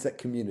Mindset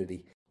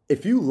Community.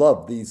 If you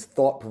love these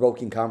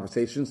thought-provoking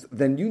conversations,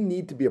 then you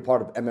need to be a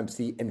part of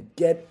MMC and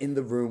get in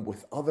the room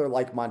with other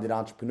like-minded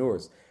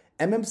entrepreneurs.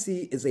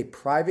 MMC is a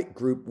private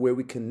group where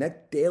we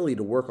connect daily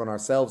to work on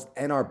ourselves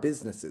and our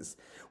businesses.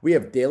 We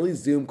have daily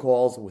Zoom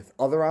calls with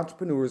other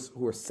entrepreneurs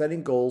who are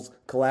setting goals,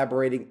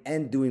 collaborating,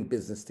 and doing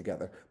business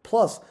together.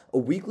 Plus, a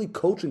weekly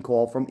coaching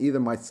call from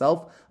either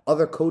myself,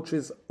 other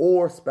coaches,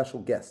 or special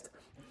guests.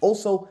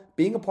 Also,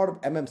 being a part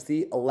of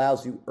MMC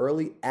allows you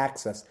early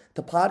access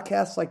to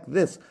podcasts like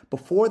this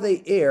before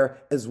they air,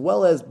 as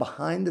well as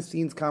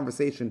behind-the-scenes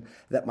conversation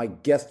that my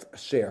guests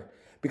share.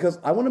 Because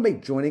I want to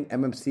make joining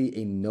MMC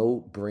a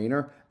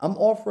no-brainer, I'm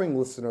offering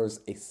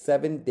listeners a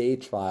 7-day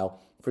trial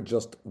for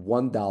just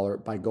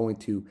 $1 by going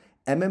to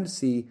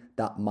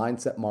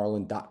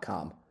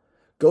mmc.mindsetmarlin.com.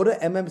 Go to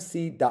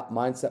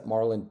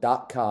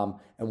mmc.mindsetmarlin.com,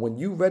 and when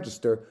you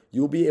register,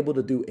 you'll be able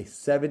to do a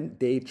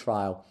 7-day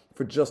trial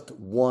for just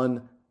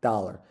 $1.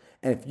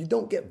 And if you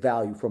don't get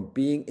value from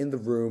being in the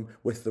room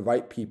with the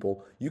right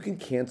people, you can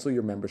cancel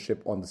your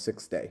membership on the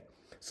 6th day.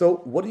 So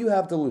what do you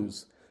have to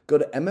lose? Go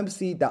to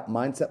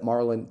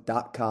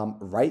mmc.mindsetmarlin.com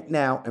right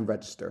now and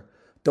register.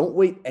 Don't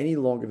wait any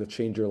longer to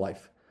change your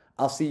life.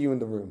 I'll see you in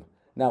the room.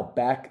 Now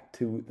back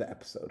to the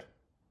episode.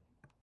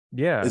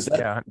 Yeah. Is that,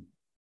 Yeah.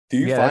 do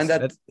you Yeah. find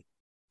that? That's,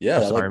 Yeah,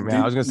 I'm sorry, like,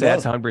 man. I was going to say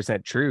that's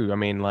 100% true. I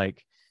mean,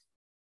 like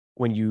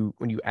when you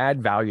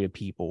add value to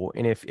people,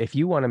 and if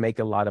you want to make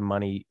a lot of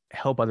money,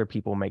 help other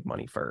people make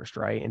money first.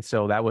 Right. And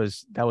so that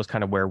was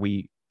kind of where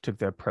we took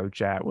the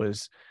approach at,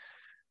 was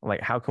like,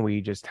 how can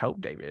we just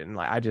help David? And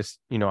like, I just,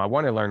 I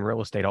want to learn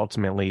real estate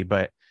ultimately,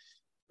 but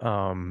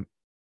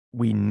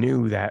we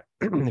knew that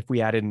if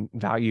we added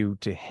value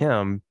to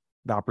him,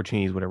 the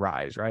opportunities would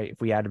arise, right?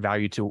 If we added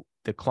value to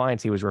the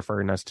clients he was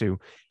referring us to,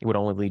 it would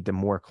only lead to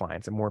more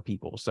clients and more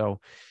people. So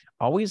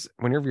always,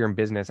 whenever you're in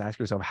business, ask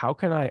yourself, how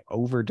can I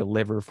over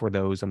deliver for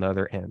those on the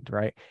other end,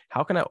 right?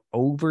 How can I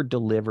over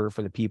deliver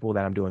for the people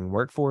that I'm doing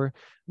work for,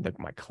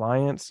 my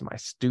clients, my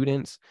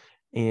students,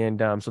 and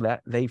so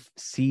that they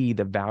see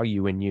the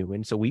value in you.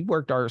 And so we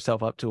worked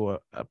ourselves up to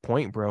a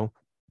point, bro,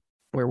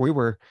 where we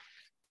were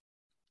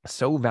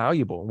so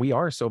valuable. We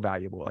are so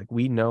valuable. Like,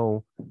 we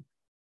know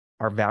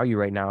our value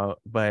right now,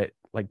 but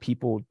like,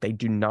 people, they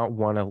do not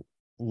want to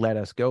let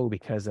us go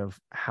because of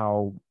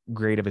how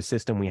great of a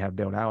system we have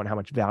built out and how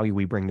much value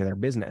we bring to their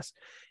business.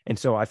 And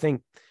so I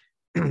think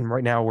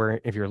right now,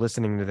 if you're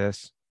listening to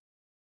this,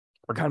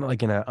 we're kind of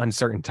like in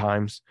uncertain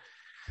times.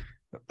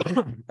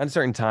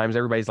 Uncertain times.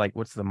 Everybody's like,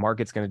 what's the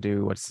market's going to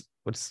do?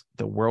 What's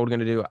the world going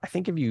to do? I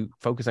think if you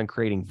focus on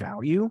creating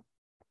value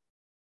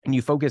and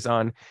you focus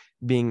on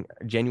being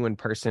a genuine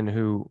person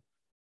who,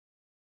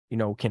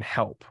 can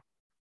help,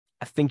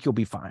 I think you'll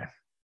be fine.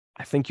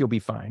 I think you'll be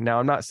fine. Now,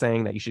 I'm not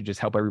saying that you should just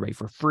help everybody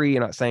for free.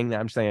 I'm not saying that.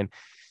 I'm saying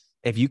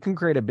if you can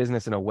create a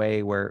business in a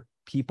way where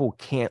people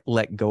can't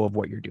let go of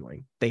what you're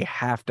doing, they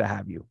have to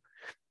have you,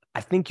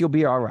 I think you'll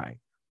be all right.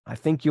 I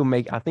think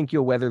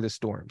you'll weather the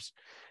storms.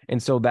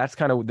 And so that's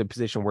kind of the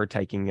position we're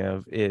taking,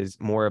 is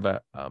more of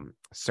a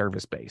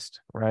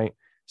service-based, right?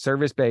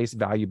 Service-based,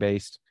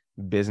 value-based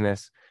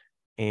business.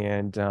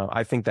 And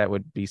I think that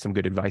would be some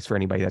good advice for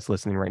anybody that's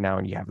listening right now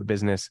and you have a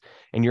business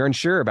and you're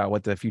unsure about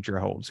what the future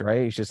holds,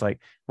 right? It's just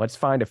like, let's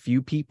find a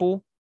few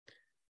people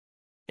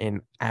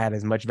and add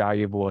as much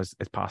valuable as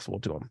possible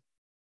to them.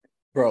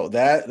 Bro,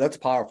 that's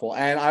powerful.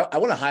 And I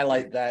want to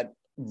highlight that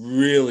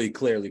really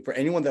clearly for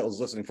anyone that was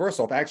listening.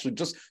 First off, actually,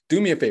 just do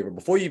me a favor.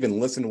 Before you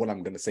even listen to what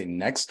I'm going to say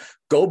next,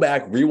 go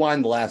back,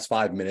 rewind the last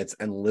 5 minutes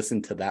and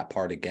listen to that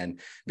part again.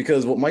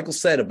 Because what Michael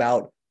said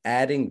about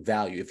adding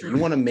value, if you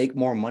want to make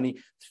more money,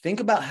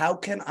 think about, how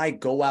can I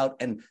go out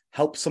and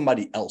help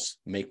somebody else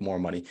make more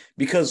money?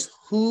 Because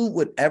who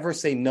would ever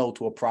say no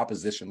to a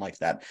proposition like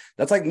that?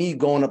 That's like me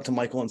going up to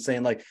Michael and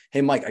saying like,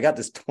 hey, Mike, I got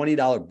this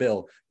 $20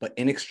 bill, but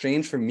in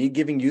exchange for me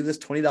giving you this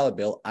 $20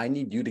 bill, I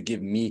need you to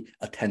give me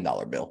a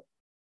 $10 bill.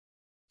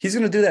 He's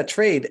going to do that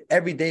trade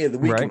every day of the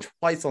week, right, and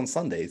twice on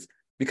Sundays,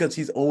 because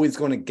he's always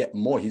going to get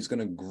more. He's going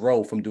to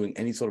grow from doing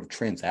any sort of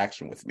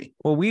transaction with me.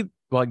 Well, we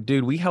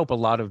help a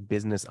lot of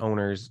business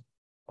owners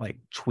like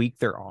tweak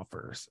their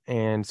offers.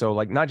 And so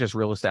like, not just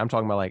real estate, I'm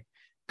talking about like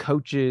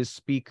coaches,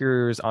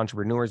 speakers,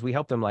 entrepreneurs. We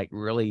help them like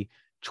really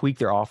tweak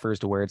their offers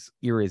to where it's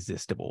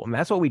irresistible. And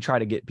that's what we try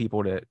to get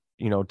people to,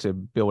 to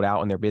build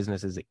out in their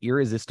business, is an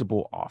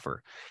irresistible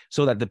offer,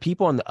 so that the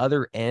people on the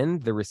other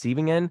end, the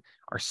receiving end,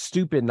 are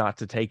stupid not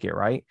to take it.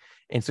 Right.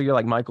 And so you're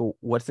like, Michael,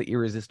 what's the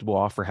irresistible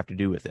offer have to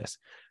do with this?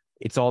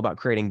 It's all about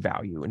creating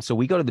value. And so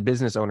we go to the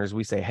business owners,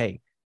 we say, hey,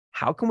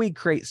 how can we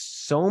create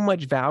so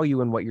much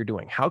value in what you're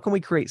doing? How can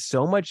we create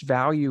so much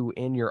value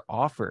in your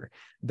offer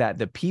that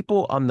the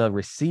people on the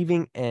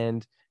receiving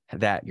end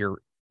that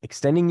you're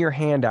extending your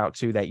hand out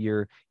to, that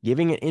you're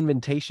giving an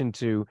invitation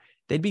to,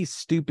 they'd be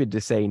stupid to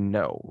say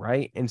no,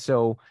 right? And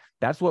so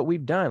that's what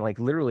we've done. Like,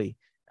 literally,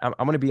 I'm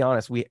going to be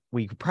honest, we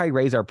could probably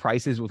raise our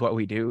prices with what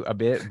we do a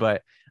bit,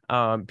 but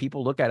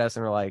people look at us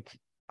and are like,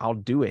 I'll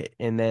do it.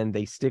 And then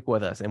they stick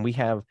with us. And we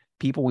have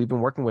people we've been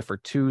working with for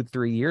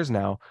 2-3 years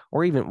now,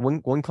 or even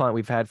one client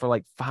we've had for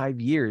like 4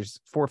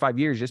 or 5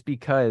 years, just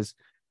because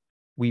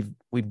we've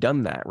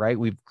done that, right?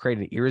 We've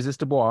created an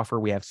irresistible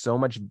offer. There's so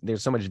much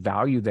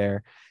value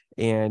there.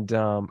 And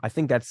I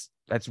think that's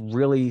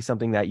really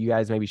something that you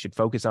guys maybe should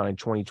focus on in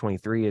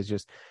 2023, is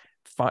just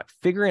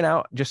figuring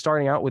out, just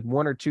starting out with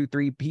 1 or 2,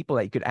 3 people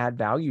that you could add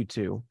value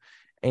to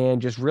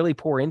and just really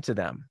pour into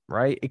them,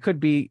 right? It could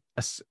be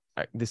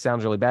this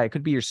sounds really bad. It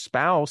could be your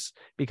spouse,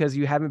 because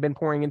you haven't been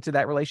pouring into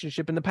that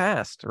relationship in the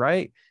past,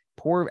 right?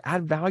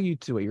 Add value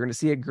to it. You're going to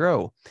see it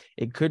grow.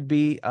 It could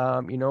be,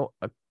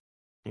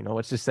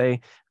 let's just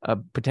say a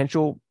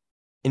potential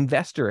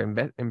investor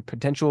and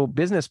potential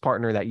business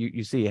partner that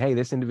you see, hey,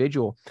 this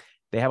individual,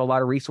 they have a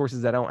lot of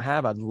resources that I don't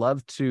have. I'd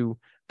love to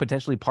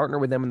potentially partner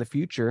with them in the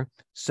future.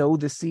 Sow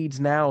the seeds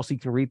now so you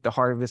can reap the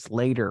harvest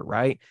later,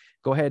 right?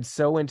 Go ahead,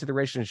 sow into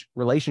the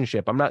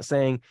relationship. I'm not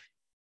saying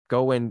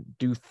go and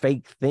do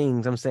fake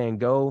things. I'm saying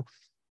go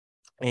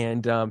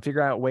and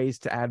figure out ways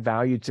to add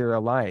value to their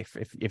life.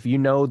 If you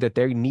know that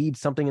they need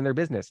something in their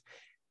business,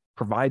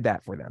 provide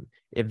that for them.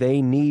 If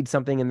they need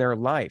something in their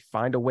life,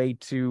 find a way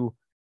to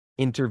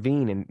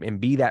intervene and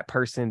be that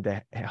person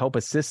to help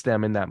assist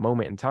them in that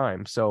moment in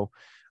time. So,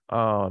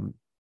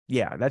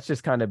 yeah, that's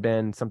just kind of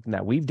been something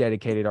that we've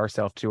dedicated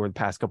ourselves to over the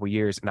past couple of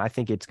years. And I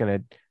think it's going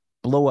to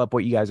blow up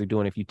what you guys are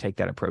doing if you take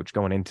that approach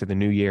going into the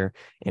new year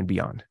and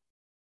beyond.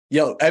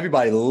 Yo,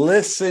 everybody,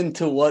 listen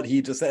to what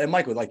he just said. And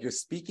Michael, like, you're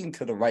speaking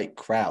to the right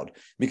crowd,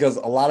 because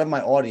a lot of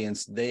my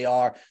audience,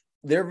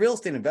 they're real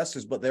estate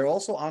investors, but they're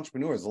also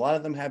entrepreneurs. A lot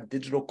of them have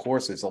digital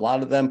courses. A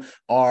lot of them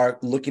are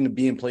looking to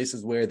be in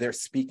places where they're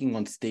speaking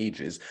on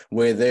stages,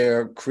 where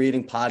they're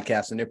creating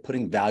podcasts and they're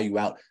putting value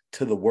out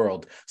to the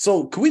world.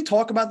 So can we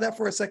talk about that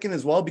for a second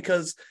as well?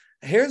 Because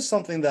here's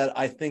something that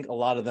I think a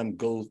lot of them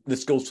goes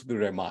through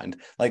their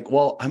mind. Like,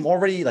 well, I'm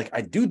already, like,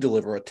 I do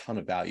deliver a ton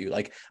of value.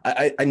 Like,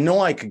 I know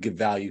I could give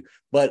value,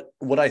 but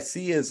what I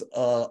see is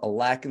a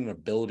lack in an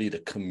ability to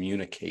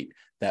communicate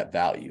that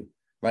value.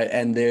 Right.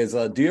 And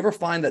do you ever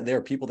find that there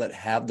are people that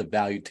have the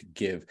value to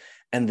give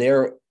and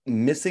they're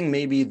missing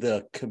maybe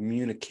the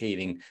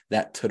communicating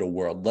that to the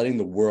world, letting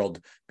the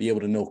world be able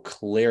to know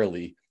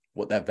clearly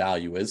what that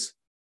value is?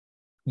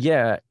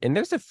 Yeah. And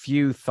there's a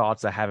few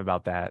thoughts I have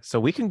about that. So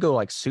we can go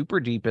like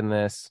super deep in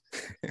this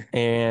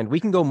and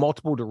we can go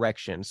multiple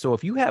directions. So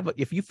if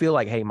you feel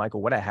like, hey,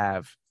 Michael, what I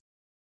have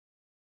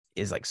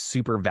is like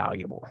super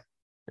valuable,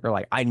 or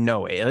like, I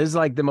know it is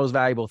like the most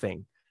valuable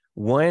thing.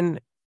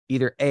 One,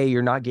 either A,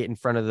 you're not getting in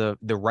front of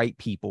the right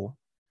people.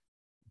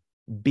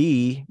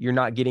 B, you're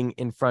not getting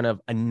in front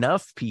of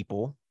enough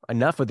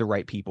of the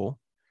right people.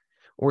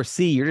 Or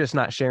C, you're just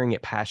not sharing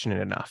it passionate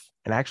enough.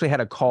 And I actually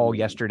had a call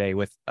yesterday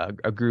with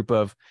a group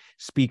of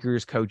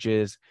speakers,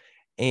 coaches,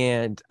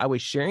 and I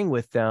was sharing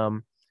with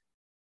them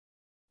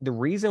the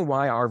reason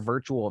why our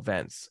virtual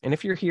events, and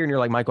if you're here and you're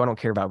like, Michael, I don't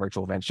care about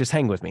virtual events, just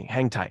hang with me,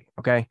 hang tight,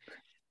 okay?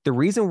 The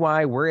reason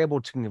why we're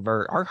able to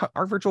convert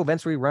our virtual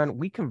events we run,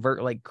 we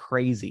convert like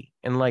crazy.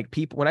 And like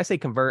people, when I say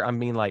convert, I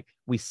mean like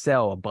we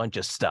sell a bunch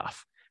of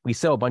stuff. We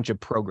sell a bunch of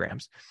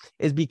programs,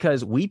 is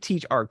because we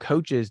teach our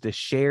coaches to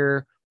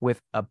share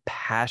with a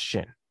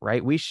passion,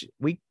 right? We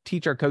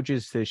teach our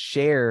coaches to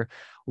share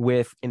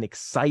with an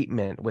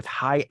excitement, with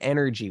high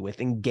energy, with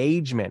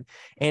engagement.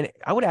 And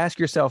I would ask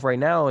yourself right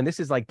now, and this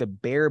is like the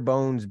bare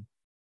bones,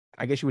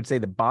 I guess you would say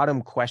the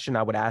bottom question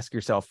I would ask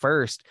yourself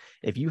first,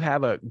 if you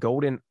have a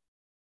golden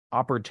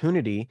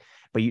opportunity,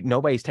 but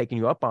nobody's taking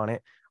you up on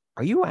it,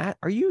 are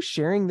you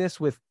sharing this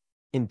with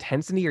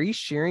intensity? Are you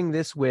sharing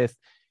this with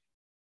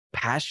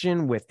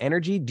passion, with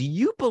energy? Do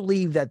you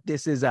believe that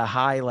this is a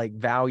high like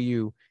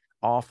value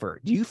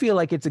offer? Do you feel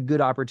like it's a good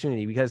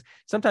opportunity? Because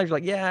sometimes you're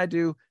like, yeah, I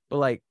do, but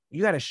like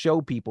you got to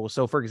show people.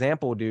 So for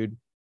example, dude,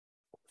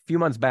 a few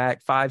months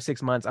back,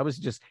 5-6 months, I was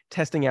just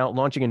testing out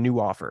launching a new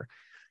offer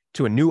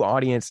to a new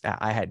audience.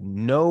 I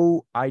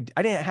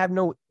didn't have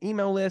no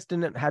email list,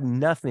 didn't have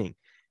nothing.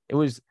 It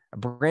was a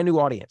brand new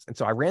audience. And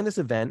so I ran this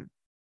event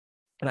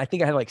and I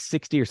think I had like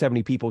 60 or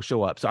 70 people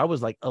show up. So I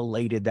was like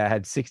elated that I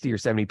had 60 or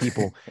 70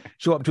 people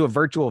show up to a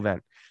virtual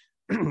event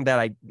that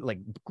I like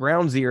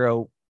ground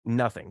zero,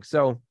 nothing.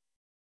 So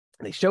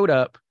they showed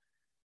up.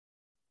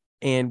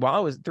 And while I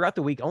was throughout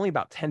the week, only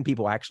about 10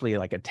 people actually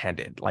like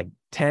attended, like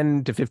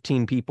 10 to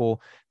 15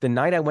 people. The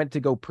night I went to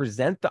go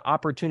present the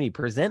opportunity,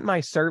 present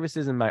my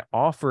services and my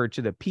offer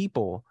to the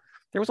people,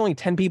 there was only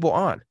 10 people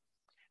on.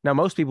 Now,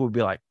 most people would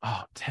be like,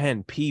 oh,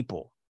 10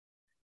 people.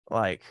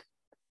 Like,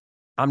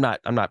 I'm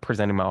not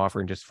presenting my offer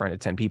in just in front of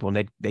 10 people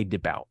and they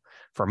dip out.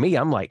 For me,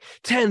 I'm like,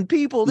 10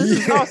 people, this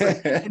is awesome.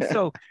 And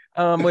so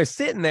we're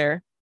sitting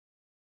there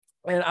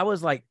and I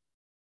was like,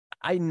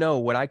 I know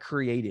what I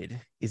created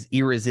is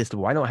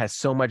irresistible. I know it has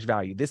so much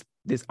value.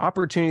 This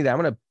opportunity that I'm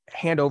going to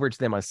hand over to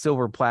them on a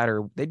silver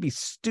platter, they'd be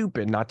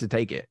stupid not to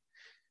take it.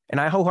 And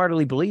I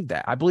wholeheartedly believed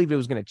that. I believed it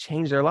was going to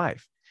change their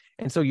life.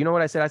 And so, you know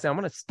what I said? I said, I'm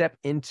going to step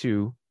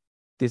into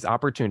this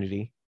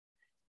opportunity.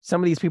 Some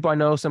of these people I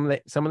know, some of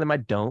them I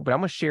don't, but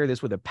I'm going to share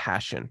this with a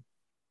passion.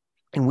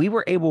 And we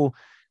were able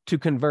to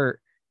convert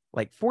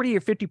like 40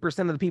 or 50%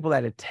 of the people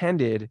that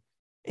attended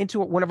into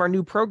one of our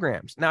new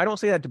programs. Now, I don't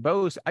say that to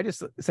boast. I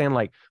just saying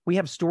like, we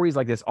have stories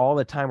like this all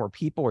the time where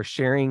people are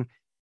sharing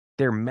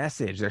their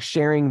message. They're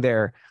sharing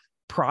their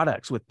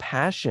products with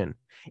passion.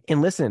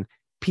 And listen,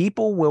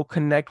 people will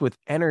connect with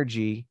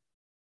energy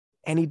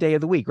any day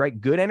of the week, right?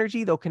 Good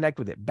energy, they'll connect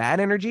with it. Bad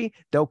energy,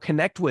 they'll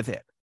connect with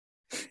it.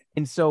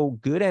 And so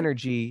good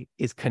energy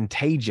is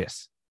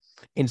contagious.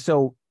 And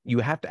so you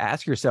have to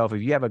ask yourself,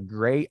 if you have a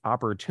great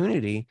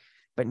opportunity,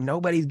 but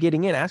nobody's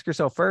getting in, ask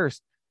yourself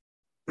first,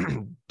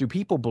 do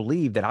people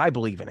believe that I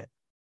believe in it?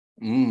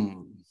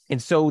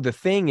 And so the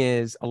thing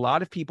is, a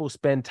lot of people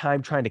spend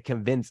time trying to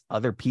convince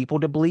other people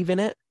to believe in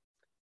it.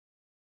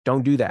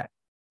 Don't do that.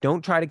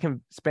 Don't try to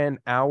spend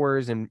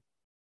hours and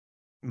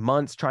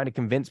months trying to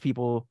convince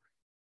people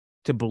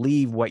to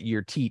believe what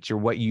you teach or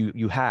what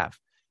you have.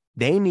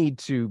 They need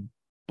to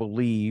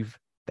believe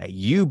that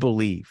you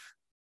believe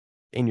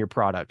in your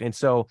product. And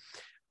so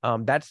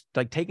that's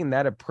like taking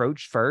that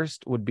approach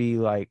first would be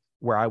like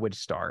where I would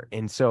start.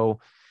 And so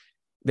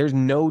there's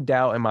no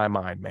doubt in my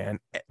mind, man,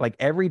 like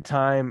every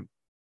time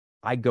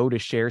I go to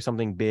share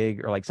something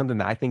big or like something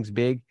that I think is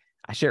big,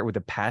 I share it with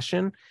a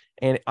passion.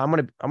 And I'm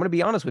gonna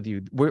be honest with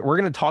you. We're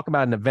gonna talk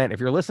about an event. If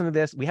you're listening to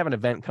this, we have an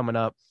event coming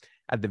up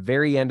at the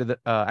very end of the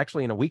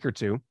actually in a week or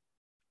two.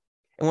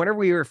 And whenever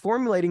we were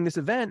formulating this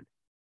event,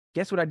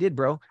 guess what I did,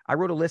 bro? I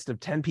wrote a list of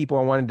 10 people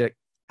I wanted to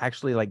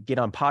actually like get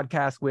on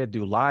podcasts with,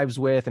 do lives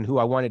with, and who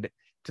I wanted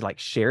to like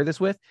share this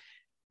with.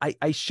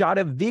 I shot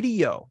a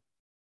video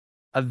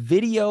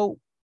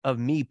of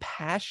me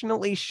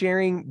passionately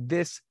sharing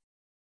this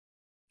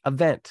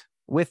event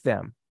with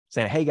them,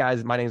 saying, hey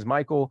guys, my name is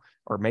Michael,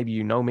 or maybe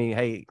you know me.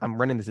 Hey, I'm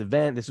running this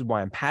event. This is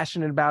why I'm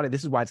passionate about it.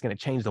 This is why it's going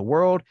to change the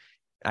world.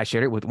 I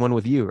shared it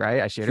with you,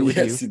 right? I shared it with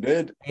you. Yes, you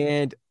did.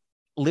 And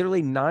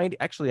literally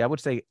I would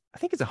say, I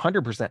think it's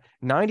 100%,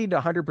 90 to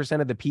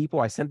 100% of the people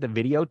I sent the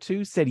video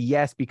to said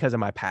yes because of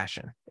my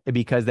passion,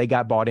 because they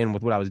got bought in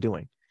with what I was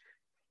doing.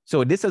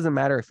 So this doesn't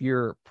matter if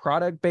you're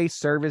product-based,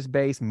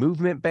 service-based,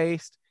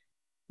 movement-based,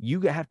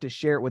 you have to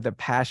share it with a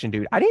passion,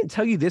 dude. I didn't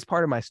tell you this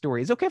part of my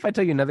story. Is it okay if I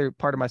tell you another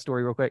part of my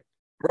story real quick?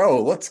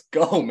 Bro, let's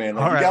go, man.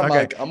 Like, All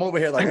right, okay. I'm over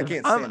here like I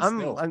can't stand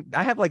still.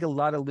 I have like a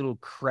lot of little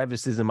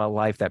crevices in my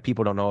life that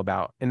people don't know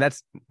about, and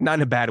that's not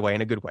in a bad way,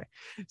 in a good way.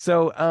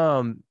 So,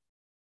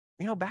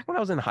 back when I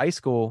was in high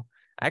school,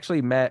 I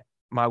actually met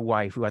my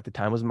wife, who at the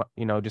time was,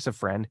 just a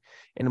friend,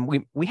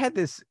 and we had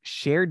this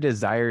shared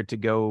desire to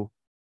go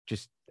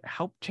just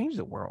help change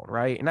the world,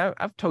 right? And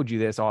I've told you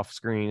this off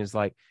screen, is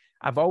like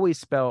I've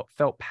always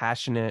felt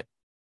passionate,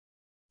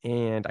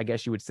 and I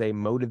guess you would say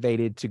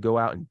motivated to go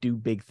out and do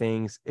big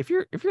things. If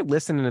you're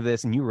listening to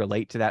this and you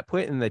relate to that,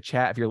 put it in the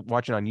chat. If you're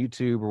watching on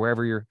YouTube or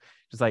wherever, you're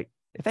just like,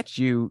 if that's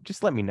you,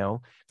 just let me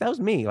know. If that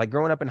was me, like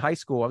growing up in high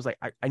school, I was like,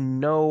 I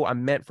know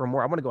I'm meant for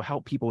more. I want to go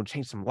help people and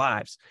change some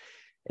lives.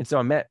 And so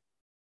I met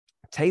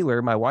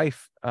Taylor, my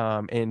wife.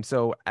 And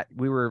so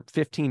we were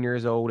 15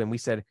 years old, and we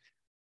said,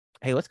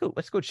 hey, let's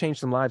go change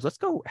some lives. Let's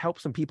go help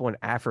some people in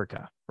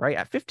Africa, right?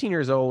 At 15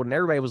 years old, and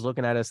everybody was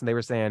looking at us and they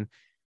were saying,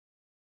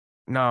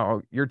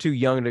 no, you're too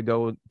young to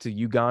go to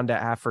Uganda,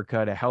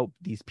 Africa to help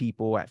these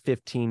people at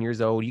 15 years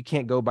old. You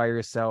can't go by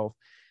yourself.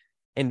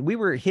 And we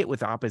were hit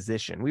with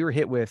opposition. We were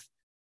hit with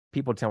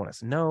people telling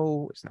us,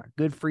 no, it's not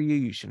good for you.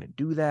 You shouldn't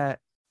do that.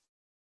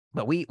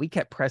 But we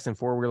kept pressing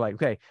forward. We're like,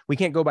 okay, we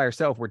can't go by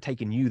ourselves. We're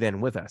taking you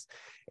then with us.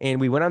 And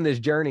we went on this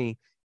journey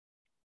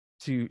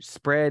to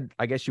spread,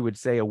 I guess you would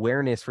say,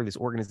 awareness for this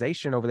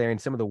organization over there,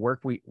 and some of the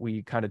work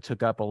we kind of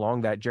took up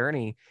along that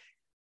journey.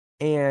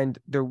 And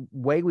the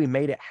way we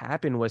made it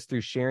happen was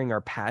through sharing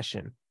our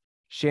passion,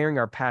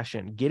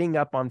 getting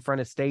up on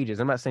front of stages.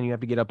 I'm not saying you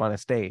have to get up on a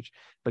stage,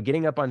 but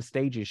getting up on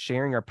stages,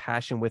 sharing our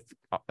passion with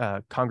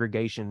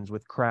congregations,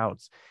 with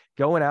crowds,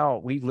 going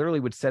out. We literally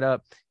would set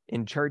up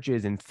in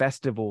churches and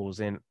festivals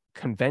and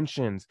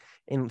conventions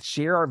and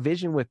share our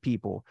vision with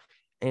people.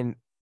 And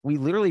we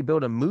literally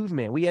built a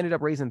movement. We ended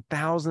up raising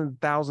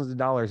thousands of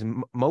dollars,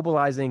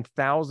 mobilizing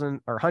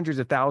thousands or hundreds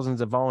of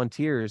thousands of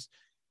volunteers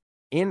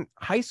in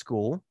high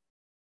school,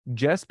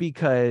 just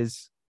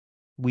because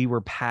we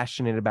were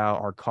passionate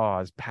about our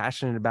cause,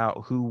 passionate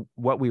about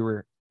what we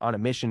were on a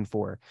mission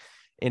for.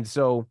 And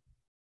so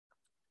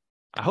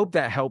I hope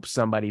that helps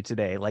somebody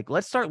today. Like,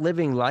 let's start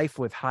living life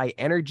with high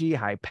energy,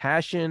 high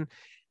passion,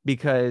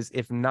 because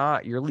if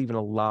not, you're leaving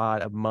a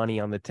lot of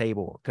money on the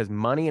table, because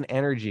money and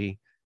energy,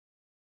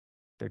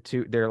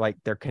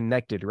 they're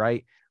connected,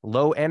 right?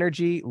 Low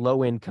energy,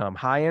 low income,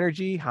 high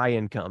energy, high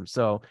income.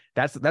 So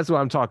that's what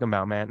I'm talking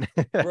about, man.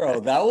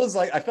 Bro, that was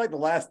like, I feel like the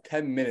last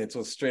 10 minutes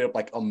was straight up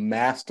like a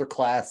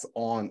masterclass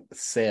on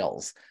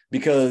sales,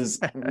 because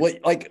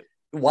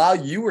while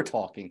you were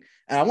talking,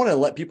 and I want to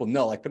let people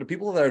know, like, for the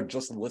people that are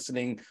just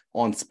listening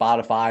on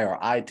Spotify or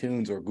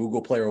iTunes or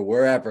Google Play or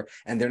wherever,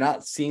 and they're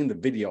not seeing the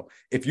video,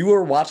 if you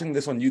were watching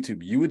this on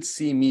YouTube, you would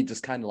see me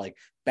just kind of like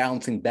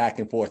bouncing back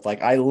and forth.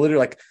 Like, I literally,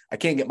 like, I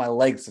can't get my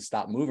legs to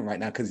stop moving right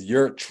now, because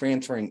you're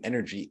transferring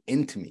energy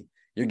into me.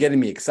 You're getting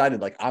me excited.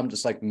 Like, I'm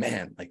just like,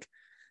 man, like,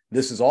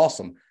 this is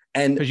awesome.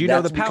 And because you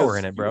know the power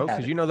in it, bro.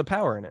 Because you know the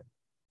power in it.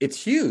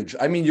 It's huge.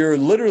 I mean, you're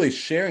literally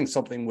sharing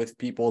something with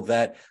people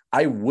that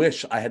I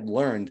wish I had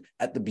learned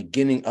at the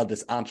beginning of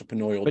this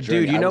entrepreneurial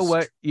journey. Dude,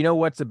 you know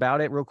what's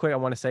about it real quick? I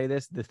want to say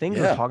this. The things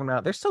we're talking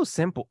about, they're so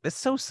simple. It's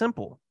so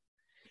simple,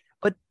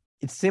 but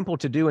it's simple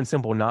to do and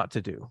simple not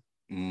to do.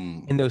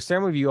 And though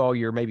some of you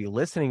you're maybe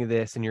listening to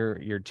this and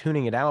you're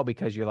tuning it out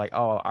because you're like,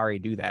 oh, I already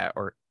do that.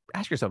 Or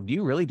ask yourself, do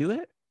you really do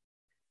it?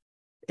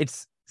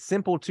 It's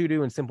simple to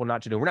do and simple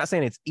not to do. We're not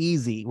saying it's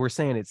easy. We're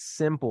saying it's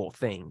simple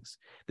things.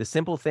 The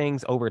simple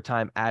things over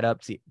time add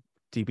up to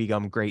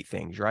become great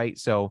things, right?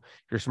 So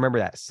just remember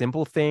that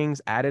simple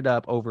things added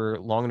up over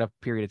long enough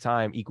period of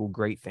time equal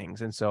great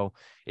things. And so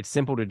it's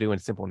simple to do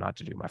and simple not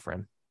to do, my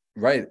friend.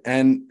 Right.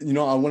 And,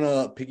 I want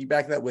to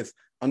piggyback that with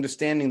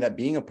understanding that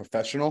being a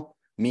professional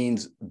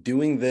means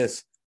doing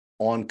this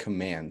on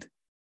command.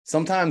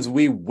 Sometimes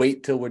we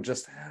wait till we're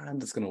just, I'm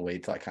just going to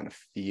wait till I kind of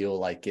feel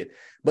like it.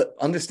 But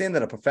understand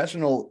that a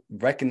professional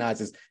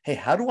recognizes, hey,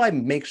 how do I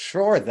make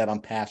sure that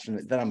I'm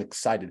passionate, that I'm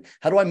excited?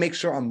 How do I make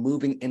sure I'm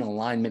moving in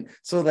alignment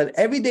so that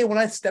every day when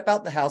I step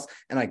out the house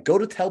and I go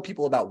to tell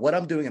people about what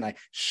I'm doing and I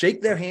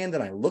shake their hand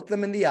and I look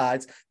them in the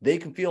eyes, they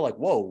can feel like,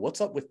 whoa,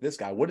 what's up with this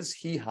guy? What is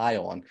he high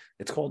on?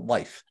 It's called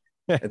life.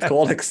 It's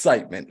called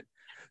excitement.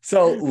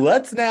 So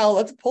let's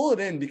pull it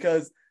in,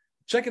 because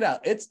check it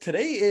out.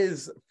 Today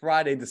is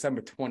Friday,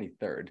 December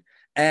 23rd.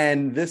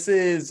 And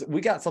we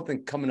got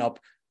something coming up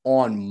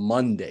on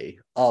Monday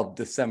of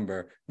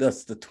December.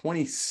 That's the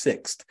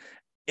 26th.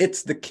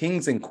 It's the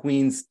Kings and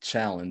Queens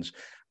Challenge.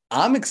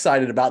 I'm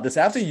excited about this.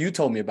 After you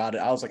told me about it,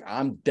 I was like,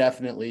 I'm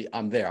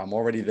there. I'm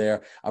already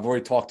there. I've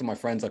already talked to my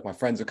friends, like my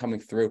friends are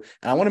coming through,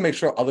 and I want to make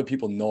sure other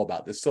people know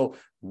about this. So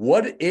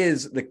what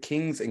is the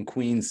Kings and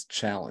Queens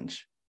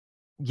Challenge?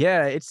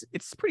 Yeah, it's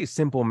pretty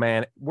simple,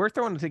 man. We're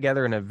throwing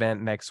together an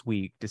event next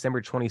week,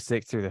 December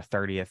 26th through the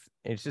 30th.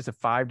 It's just a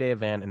 5-day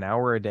event, an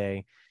hour a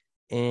day.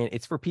 And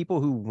it's for people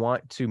who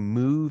want to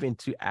move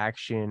into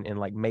action and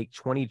like make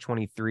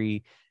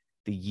 2023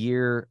 the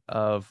year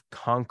of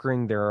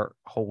conquering their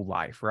whole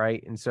life,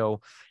 right? And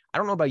so I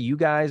don't know about you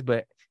guys,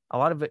 but a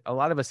lot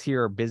of us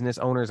here are business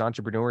owners,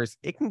 entrepreneurs.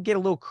 It can get a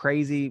little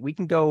crazy. We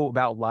can go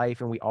about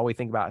life and we always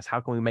think about is how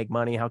can we make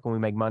money? How can we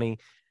make money?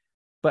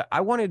 But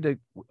I wanted to,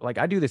 like,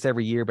 I do this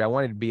every year, but I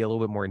wanted to be a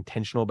little bit more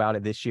intentional about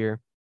it this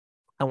year.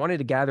 I wanted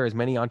to gather as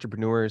many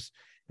entrepreneurs,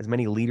 as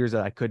many leaders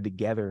that I could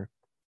together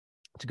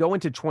to go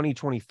into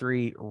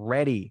 2023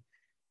 ready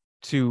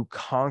to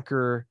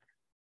conquer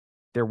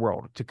their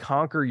world, to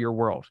conquer your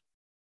world,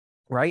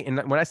 right?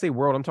 And when I say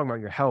world, I'm talking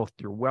about your health,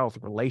 your wealth,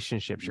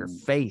 relationships, your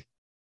faith,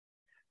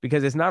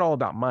 because it's not all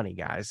about money,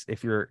 guys.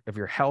 If your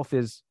health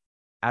is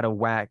out of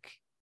whack,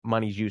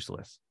 money's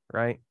useless,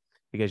 right?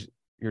 Because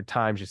your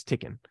time's just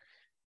ticking.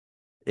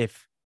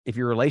 If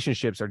your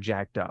relationships are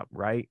jacked up,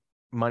 right?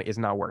 Money is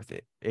not worth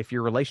it. If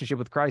your relationship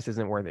with Christ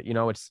isn't worth it,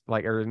 it's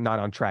like, or not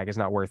on track, it's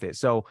not worth it.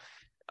 So,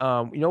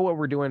 you know what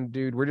we're doing,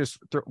 dude?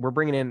 We're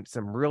bringing in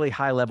some really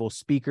high level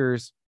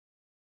speakers.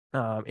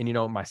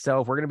 And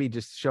myself, we're going to be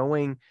just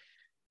showing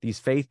these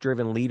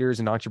faith-driven leaders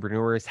and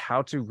entrepreneurs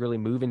how to really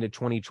move into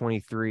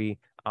 2023,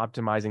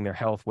 optimizing their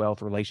health,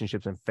 wealth,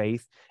 relationships, and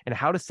faith, and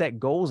how to set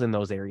goals in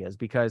those areas.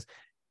 Because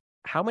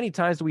how many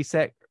times do we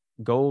set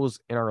goals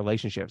in our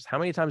relationships? How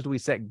many times do we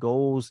set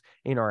goals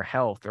in our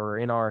health or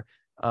in our,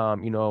 I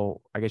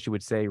guess you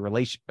would say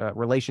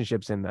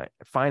relationships and the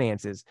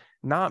finances?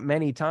 Not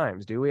many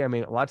times, do we? I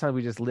mean, a lot of times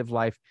we just live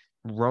life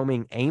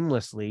roaming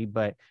aimlessly,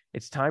 but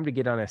it's time to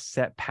get on a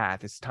set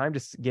path. It's time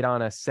to get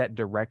on a set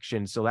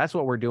direction. So that's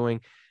what we're doing.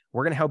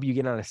 We're going to help you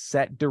get on a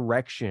set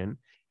direction,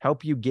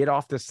 help you get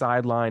off the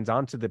sidelines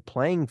onto the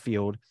playing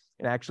field,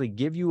 and actually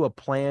give you a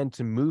plan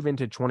to move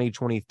into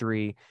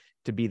 2023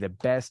 to be the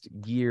best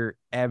year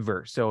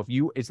ever. So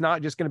it's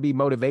not just going to be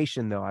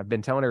motivation though. I've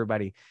been telling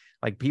everybody,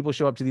 like, people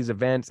show up to these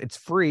events. It's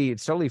free.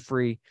 It's totally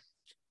free.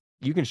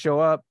 You can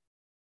show up.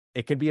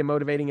 It could be a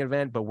motivating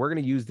event, but we're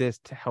going to use this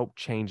to help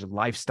change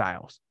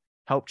lifestyles.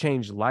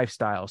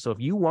 So if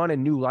you want a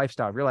new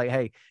lifestyle, if you're like,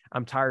 hey,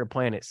 I'm tired of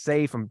playing it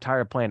safe, I'm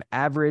tired of playing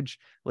average,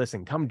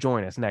 listen, come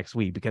join us next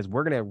week, because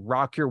we're going to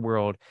rock your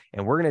world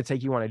and we're going to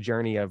take you on a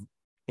journey of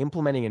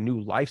implementing a new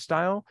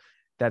lifestyle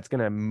that's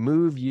going to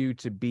move you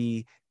to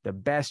be the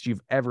best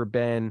you've ever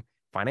been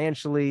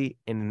financially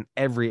in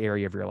every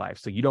area of your life.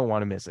 So you don't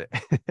want to miss it.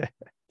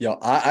 Yo,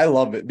 I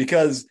love it,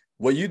 because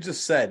what you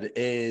just said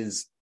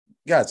is,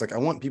 guys, like, I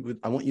want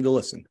you to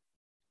listen.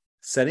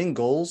 Setting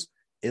goals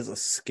is a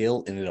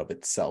skill in and of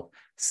itself.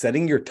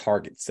 Setting your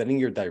target, setting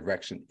your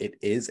direction, it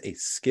is a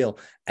skill.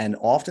 And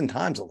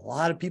oftentimes a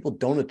lot of people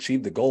don't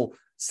achieve the goal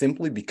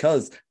simply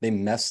because they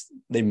missed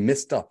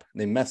that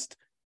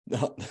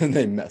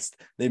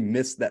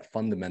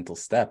fundamental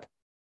step.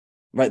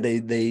 Right.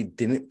 They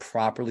didn't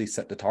properly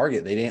set the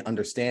target. They didn't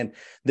understand.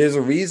 There's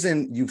a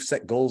reason you've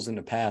set goals in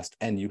the past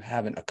and you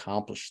haven't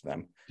accomplished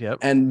them. Yep.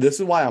 And this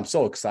is why I'm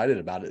so excited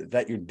about it,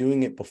 that you're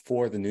doing it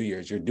before the New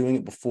Year's. You're doing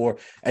it before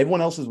everyone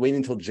else is waiting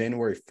until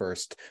January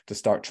 1st to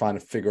start trying to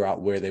figure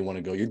out where they want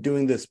to go. You're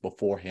doing this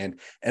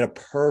beforehand at a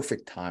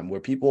perfect time where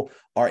people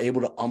are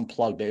able to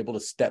unplug. They're able to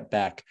step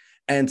back.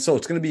 And so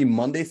it's going to be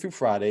Monday through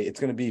Friday. It's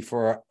going to be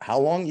for how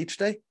long each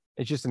day?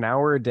 It's just an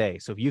hour a day.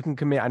 So if you can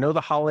commit, I know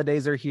the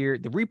holidays are here.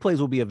 The replays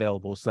will be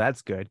available, so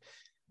that's good.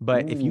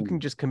 But if you can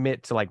just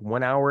commit to like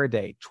 1 hour a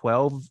day,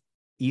 12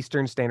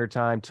 Eastern Standard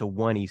Time to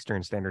 1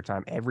 Eastern Standard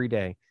Time every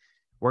day,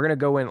 we're going to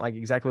go in like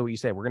exactly what you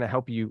said. We're going to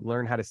help you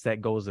learn how to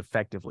set goals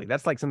effectively.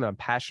 That's like something I'm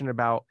passionate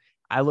about.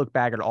 I look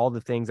back at all the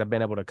things I've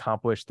been able to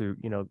accomplish through,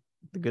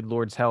 the good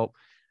Lord's help.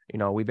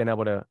 We've been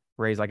able to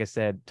raise, like I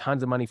said,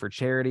 tons of money for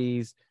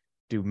charities,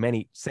 do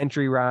many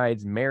century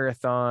rides,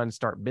 marathons,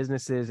 start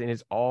businesses, and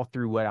it's all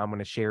through what I'm going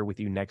to share with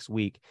you next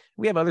week.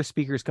 We have other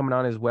speakers coming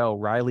on as well.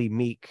 Riley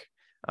Meek.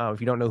 If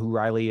you don't know who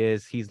Riley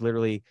is, he's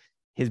literally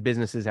his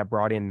businesses have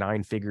brought in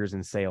 9 figures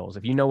in sales.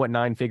 If you know what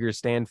 9 figures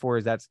stand for,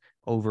 is that's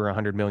over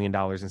 $100 million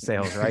in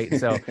sales, right?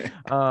 So,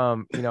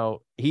 you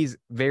know, he's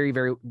very,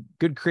 very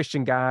good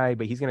Christian guy,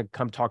 but he's going to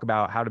come talk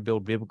about how to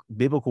build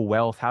biblical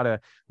wealth, how to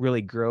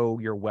really grow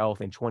your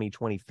wealth in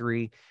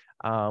 2023.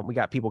 We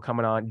got people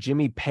coming on.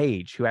 Jimmy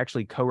Page, who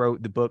actually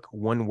co-wrote the book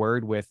One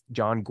Word with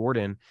John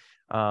Gordon.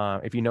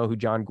 If you know who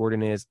John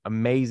Gordon is,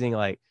 amazing.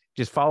 Like,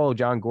 just follow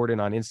John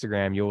Gordon on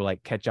Instagram. You'll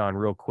like catch on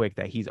real quick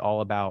that he's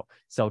all about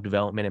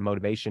self-development and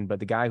motivation. But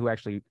the guy who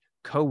actually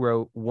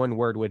co-wrote One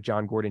Word with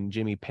John Gordon,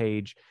 Jimmy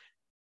Page,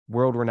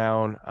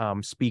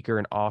 world-renowned speaker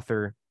and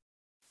author,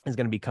 is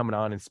going to be coming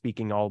on and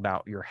speaking all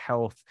about your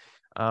health.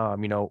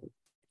 You know,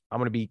 I'm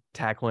going to be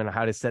tackling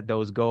how to set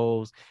those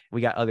goals.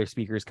 We got other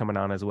speakers coming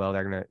on as well.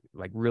 They're going to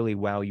like really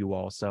wow you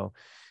all. So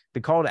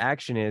the call to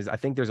action is, I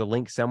think there's a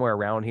link somewhere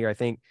around here. I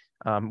think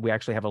we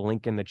actually have a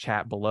link in the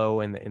chat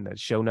below in the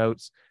show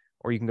notes,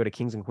 or you can go to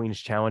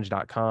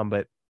kingsandqueenschallenge.com.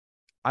 But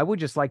I would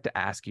just like to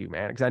ask you,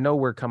 man, because I know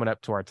we're coming up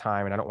to our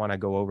time and I don't want to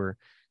go over.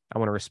 I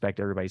want to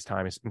respect everybody's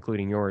time,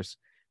 including yours.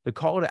 The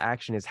call to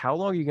action is, how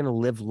long are you going to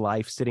live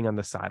life sitting on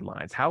the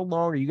sidelines? How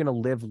long are you going to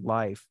live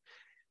life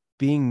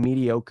being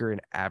mediocre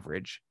and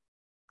average?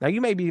 Now,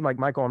 you may be like,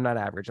 Michael, I'm not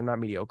average. I'm not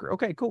mediocre.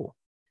 Okay, cool.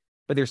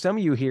 But there's some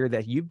of you here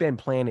that you've been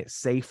playing it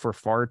safe for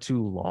far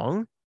too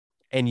long,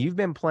 and you've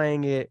been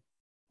playing it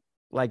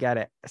like at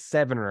a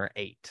 7 or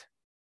 8.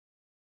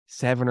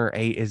 7 or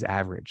 8 is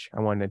average. I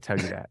wanted to tell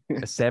you that.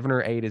 A 7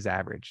 or 8 is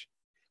average.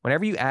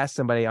 Whenever you ask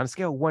somebody on a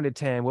scale of 1 to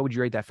 10, what would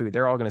you rate that food?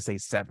 They're all going to say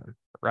 7,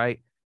 right?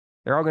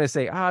 They're all going to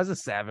say, it's a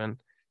 7.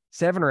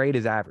 7 or 8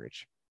 is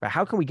average. But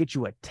how can we get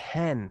you a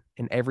 10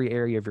 in every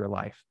area of your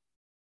life?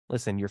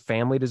 Listen, your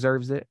family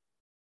deserves it.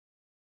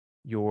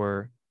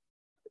 Your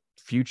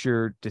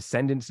future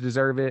descendants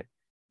deserve it.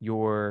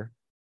 Your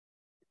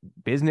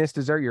business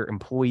deserves it. Your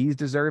employees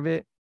deserve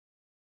it.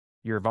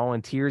 Your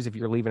volunteers, if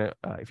you're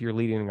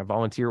leading a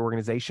volunteer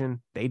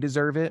organization, they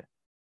deserve it.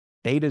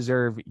 They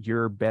deserve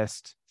your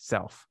best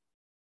self.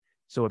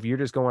 So if you're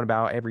just going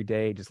about every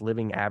day, just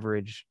living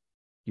average,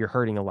 you're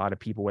hurting a lot of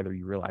people, whether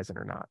you realize it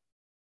or not.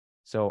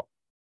 So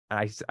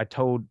I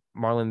told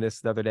Marlon this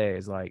the other day,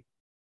 is like,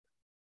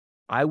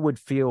 I would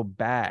feel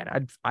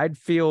bad. I'd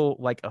feel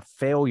like a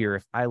failure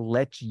if I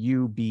let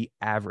you be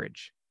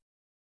average.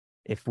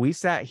 If we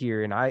sat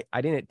here and I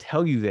didn't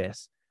tell you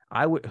this,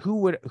 who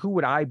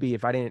would I be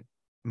if I didn't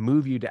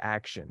move you to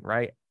action,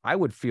 right? I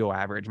would feel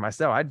average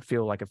myself. I'd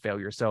feel like a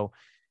failure. So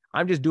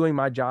I'm just doing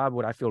my job.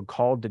 What I feel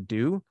called to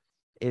do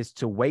is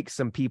to wake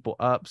some people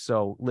up.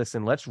 So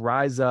listen, let's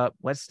rise up.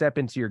 Let's step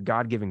into your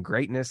God-given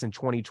greatness in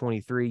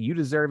 2023. You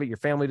deserve it. Your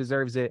family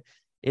deserves it.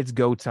 It's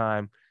go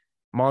time.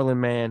 Marlon,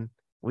 man,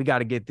 we got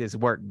to get this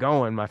work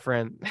going, my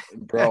friend.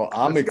 Bro,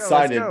 I'm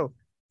excited.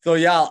 So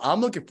yeah,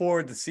 I'm looking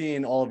forward to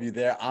seeing all of you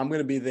there. I'm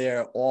going to be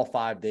there all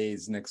 5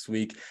 days next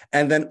week.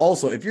 And then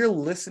also, if you're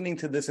listening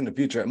to this in the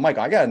future, Mike,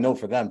 I got to know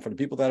for them, for the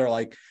people that are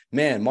like,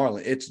 man,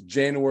 Marlon, it's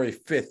January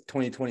 5th,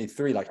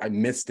 2023. Like, I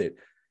missed it.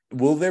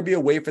 Will there be a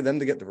way for them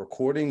to get the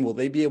recording? Will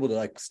they be able to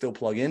like still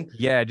plug in?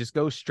 Yeah, just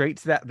go straight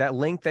to that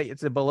link that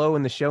it's below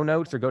in the show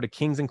notes, or go to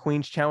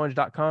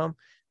kingsandqueenschallenge.com.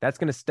 That's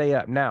going to stay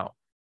up. Now,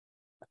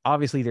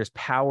 obviously there's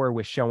power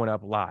with showing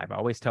up live. I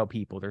always tell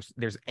people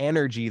there's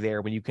energy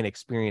there when you can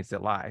experience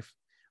it live.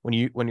 When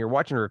you're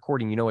watching a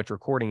recording, you know it's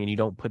recording and you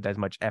don't put as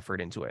much effort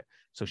into it.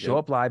 So show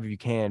up live if you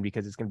can,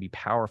 because it's going to be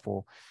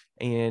powerful.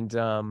 And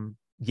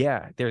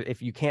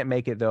if you can't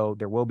make it though,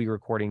 there will be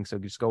recording. So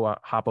just go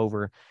hop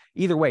over.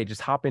 Either way,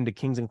 just hop into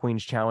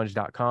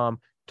kingsandqueenschallenge.com.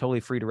 Totally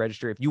free to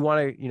register. If you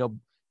want to,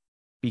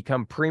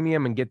 become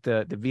premium and get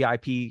the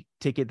VIP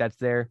ticket that's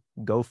there,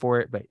 go for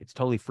it. But it's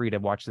totally free to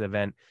watch the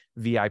event.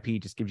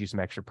 VIP just gives you some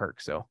extra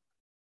perks. So,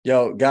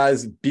 yo,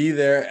 guys, be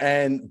there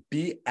and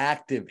be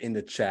active in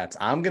the chats.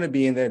 I'm going to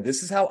be in there.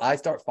 This is how I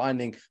start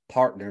finding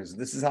partners.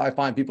 This is how I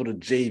find people to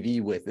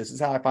JV with. This is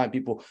how I find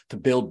people to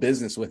build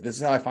business with. This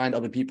is how I find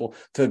other people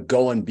to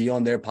go and be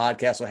on their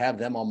podcast or have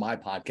them on my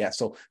podcast.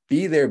 So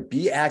be there,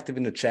 be active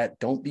in the chat.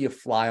 Don't be a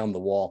fly on the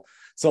wall.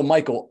 So,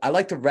 Michael, I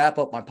like to wrap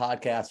up my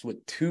podcast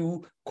with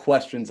 2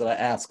 questions that I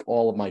ask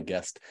all of my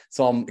guests.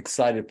 So I'm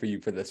excited for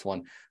you for this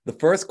one. The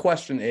first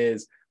question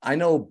is, I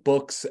know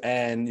books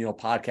and,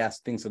 podcasts,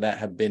 things like that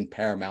have been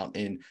paramount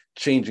in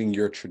changing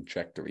your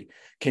trajectory.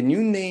 Can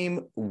you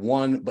name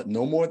 1, but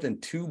no more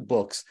than 2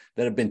 books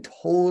that have been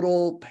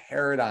total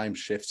paradigm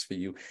shifts for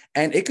you?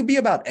 And it could be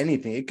about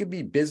anything. It could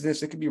be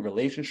business, it could be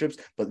relationships,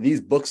 but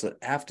these books that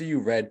after you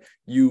read,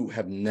 you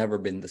have never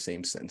been the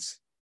same since.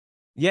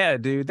 Yeah,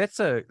 dude, that's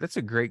a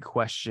great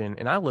question.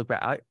 And I look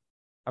back,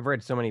 I've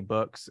read so many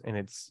books, and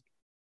it's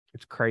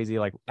crazy.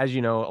 Like, as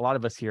you know, a lot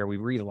of us here, we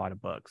read a lot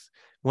of books.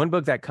 One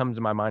book that comes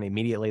to my mind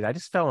immediately that I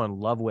just fell in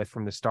love with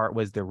from the start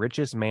was The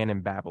Richest Man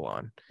in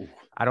Babylon.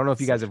 I don't know if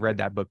you guys have read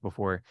that book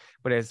before,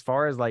 but as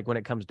far as like when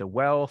it comes to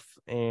wealth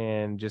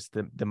and just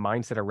the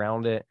mindset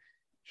around it,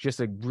 just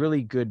a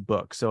really good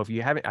book. So if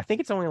you haven't, I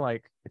think it's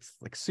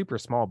like super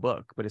small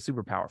book, but it's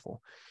super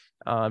powerful.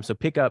 So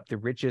pick up The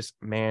Richest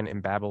Man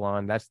in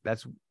Babylon.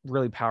 That's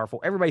really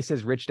powerful. Everybody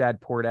says Rich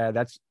Dad, Poor Dad.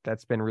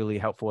 That's been really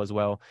helpful as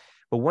well.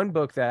 But one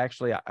book that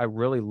actually I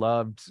really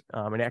loved,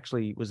 and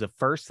actually was the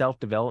first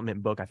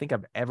self-development book I think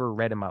I've ever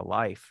read in my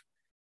life.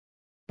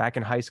 Back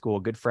in high school,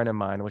 a good friend of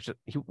mine,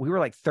 we were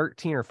like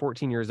 13 or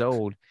 14 years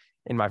old,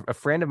 and a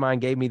friend of mine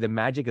gave me The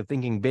Magic of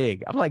Thinking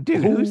Big. I'm like,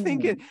 dude,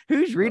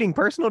 who's reading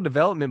personal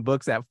development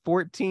books at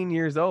 14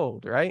 years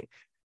old, right?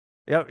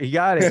 Yep, you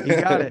got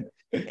it.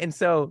 And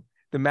so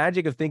The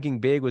Magic of Thinking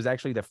Big was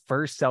actually the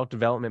first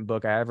self-development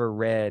book I ever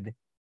read,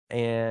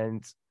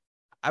 and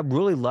I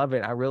really love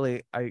it.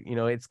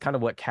 It's kind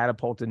of what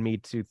catapulted me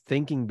to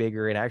thinking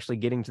bigger and actually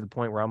getting to the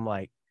point where I'm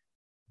like,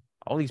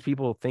 all these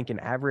people thinking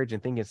average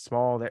and thinking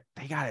small,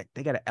 they got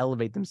to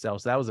elevate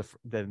themselves. So that was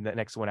the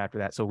next one after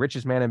that. So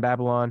Richest Man in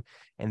Babylon,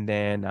 and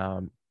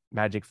then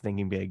Magic of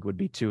Thinking Big would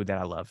be two that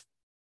I love.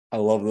 I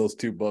love those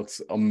two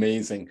books.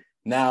 Amazing.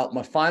 Now,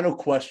 my final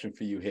question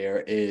for you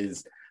here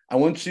is, I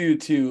want you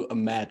to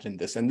imagine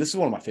this, and this is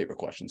one of my favorite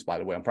questions, by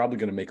the way. I'm probably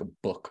going to make a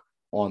book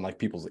on like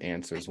people's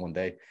answers one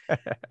day.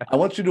 I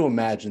want you to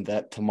imagine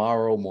that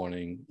tomorrow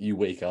morning you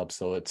wake up.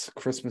 So it's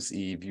Christmas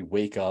Eve. You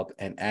wake up,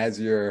 and as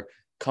you're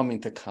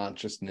coming to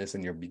consciousness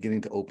and you're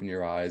beginning to open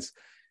your eyes,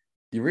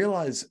 you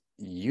realize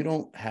you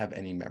don't have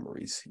any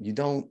memories. You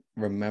don't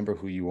remember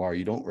who you are.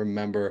 You don't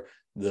remember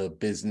the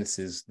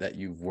businesses that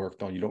you've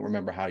worked on. You don't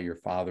remember how your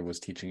father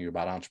was teaching you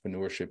about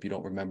entrepreneurship. You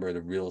don't remember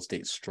the real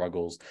estate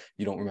struggles.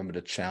 You don't remember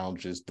the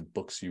challenges, the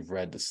books you've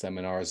read, the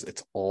seminars.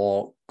 It's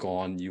all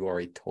gone. You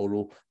are a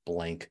total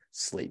blank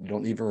slate. You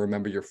don't even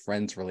remember your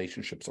friends,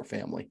 relationships, or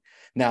family.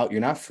 Now, you're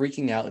not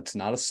freaking out. It's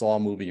not a Saw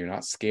movie. You're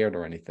not scared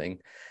or anything.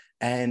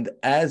 And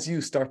as you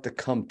start to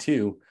come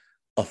to,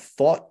 a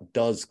thought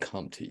does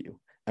come to you.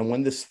 And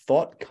when this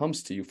thought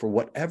comes to you, for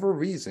whatever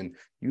reason,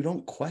 you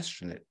don't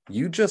question it.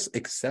 You just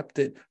accept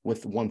it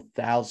with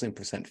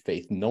 1000%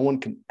 faith. No one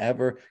can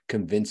ever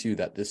convince you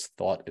that this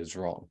thought is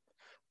wrong.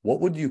 What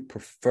would you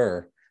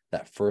prefer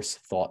that first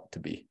thought to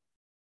be?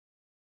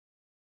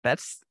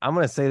 I'm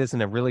going to say this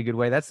in a really good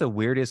way. That's the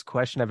weirdest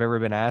question I've ever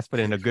been asked, but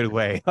in a good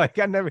way.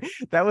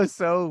 That was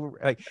so,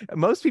 like,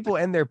 most people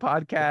end their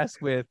podcast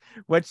with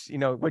what's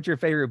your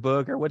favorite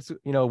book, or what's,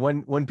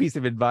 one piece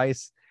of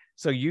advice.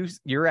 So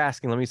you're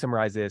asking, let me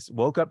summarize this.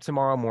 Woke up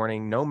tomorrow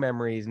morning, no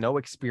memories, no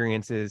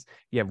experiences.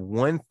 You have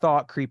one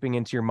thought creeping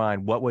into your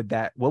mind. What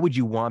would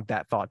you want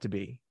that thought to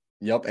be?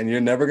 Yep. And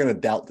you're never going to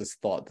doubt this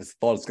thought. This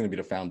thought is going to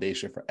be the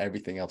foundation for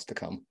everything else to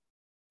come.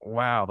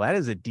 Wow, that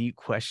is a deep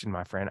question,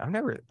 my friend. I've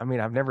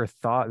never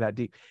thought that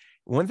deep.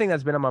 One thing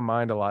that's been on my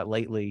mind a lot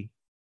lately,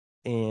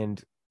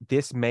 and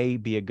this may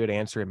be a good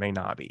answer, it may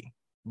not be,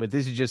 but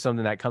this is just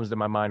something that comes to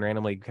my mind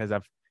randomly because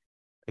I've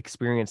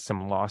experienced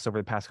some loss over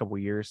the past couple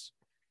of years,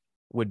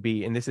 would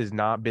be, and this is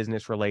not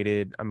business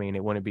related. I mean,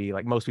 it wouldn't be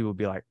like, most people would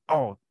be like,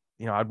 oh,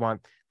 I'd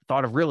want the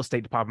thought of real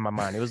estate to pop in my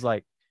mind. It was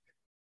like,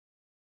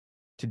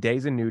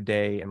 today's a new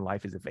day and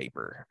life is a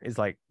vapor. Is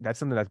like, that's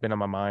something that's been on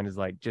my mind, is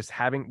like just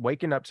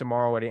waking up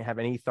tomorrow. I didn't have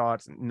any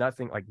thoughts,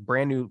 nothing, like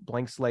brand new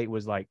blank slate,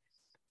 was like,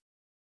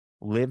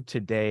 live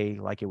today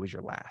like it was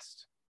your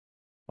last.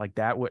 Like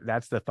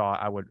that's the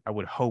thought I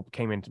would hope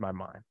came into my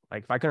mind.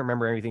 Like if I couldn't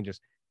remember anything,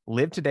 just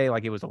live today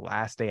like it was the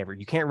last day ever.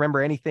 You can't remember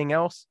anything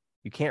else.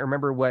 You can't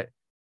remember what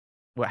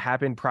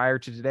happened prior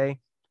to today.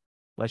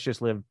 Let's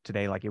just live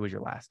today like it was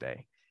your last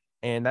day.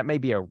 And that may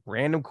be a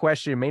random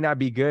question. It may not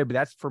be good, but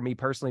that's for me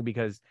personally,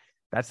 because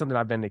that's something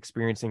I've been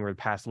experiencing over the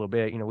past little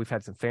bit. We've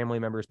had some family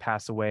members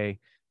pass away.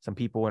 Some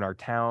people in our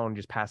town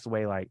just pass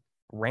away, like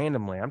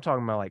randomly. I'm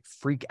talking about like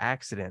freak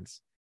accidents.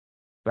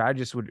 But I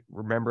just would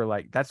remember,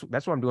 like, that's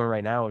what I'm doing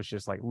right now, is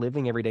just like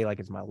living every day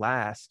like it's my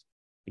last,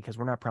 because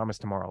we're not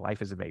promised tomorrow.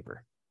 Life is a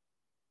vapor.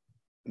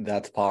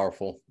 That's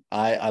powerful.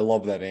 I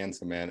love that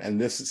answer, man. And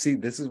this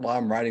is why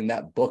I'm writing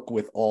that book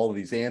with all of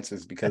these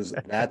answers, because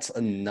that's a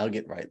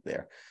nugget right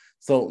there.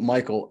 So,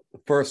 Michael,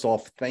 first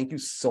off, thank you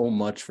so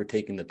much for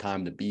taking the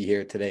time to be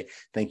here today.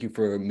 Thank you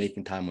for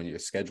making time on your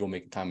schedule,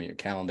 making time on your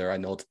calendar. I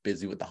know it's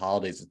busy with the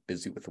holidays, it's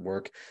busy with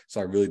work.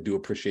 So I really do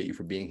appreciate you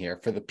for being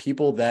here. For the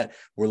people that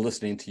were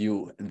listening to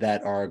you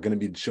that are going to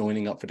be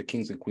joining up for the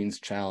Kings and Queens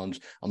Challenge,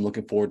 I'm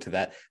looking forward to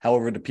that.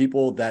 However, the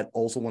people that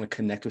also want to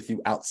connect with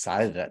you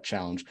outside of that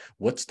challenge,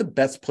 what's the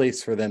best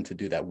place for them to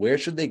do that? Where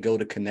should they go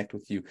to connect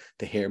with you,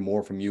 to hear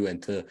more from you,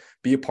 and to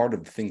be a part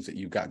of the things that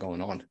you've got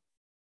going on?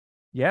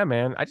 Yeah,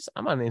 man.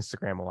 I'm on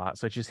Instagram a lot.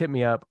 So just hit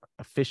me up,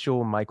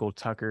 official Michael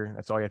Tucker.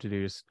 That's all you have to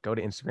do, is go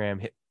to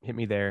Instagram, hit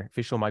me there,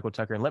 official Michael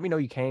Tucker, and let me know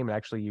you came and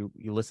actually you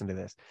listen to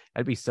this.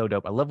 That'd be so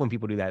dope. I love when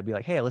people do that. It'd be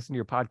like, hey, I listened to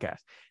your podcast.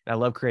 And I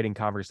love creating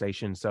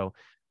conversation. So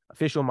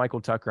official Michael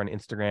Tucker on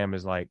Instagram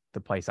is like the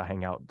place I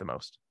hang out the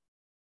most.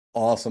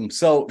 Awesome.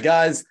 So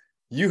guys,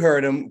 You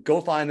heard him. Go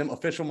find him,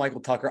 official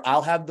Michael Tucker.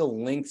 I'll have the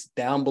links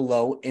down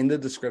below in the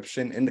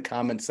description, in the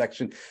comment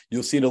section.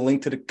 You'll see the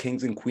link to the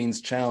Kings and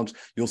Queens Challenge.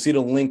 You'll see the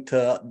link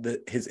to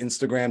his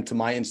Instagram, to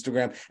my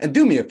Instagram. And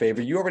do me a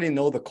favor. You already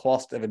know the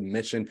cost of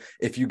admission.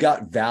 If you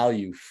got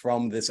value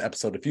from this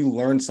episode, if you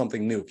learned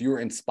something new, if you were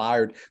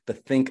inspired to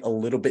think a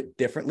little bit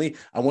differently,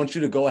 I want you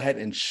to go ahead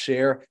and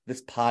share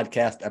this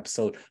podcast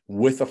episode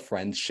with a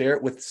friend. Share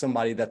it with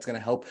somebody that's going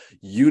to help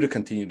you to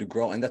continue to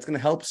grow, and that's going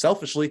to help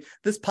selfishly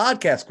this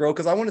podcast grow,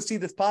 because I want to see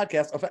this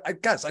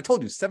podcast. Guys, I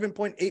told you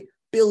 7.8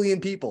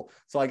 billion people.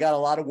 So I got a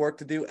lot of work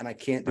to do, and I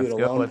can't do it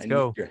alone. I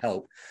need your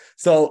help.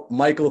 So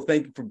Michael,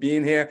 thank you for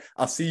being here.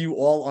 I'll see you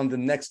all on the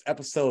next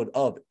episode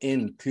of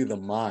Into the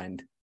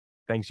Mind.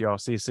 Thanks, y'all.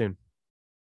 See you soon.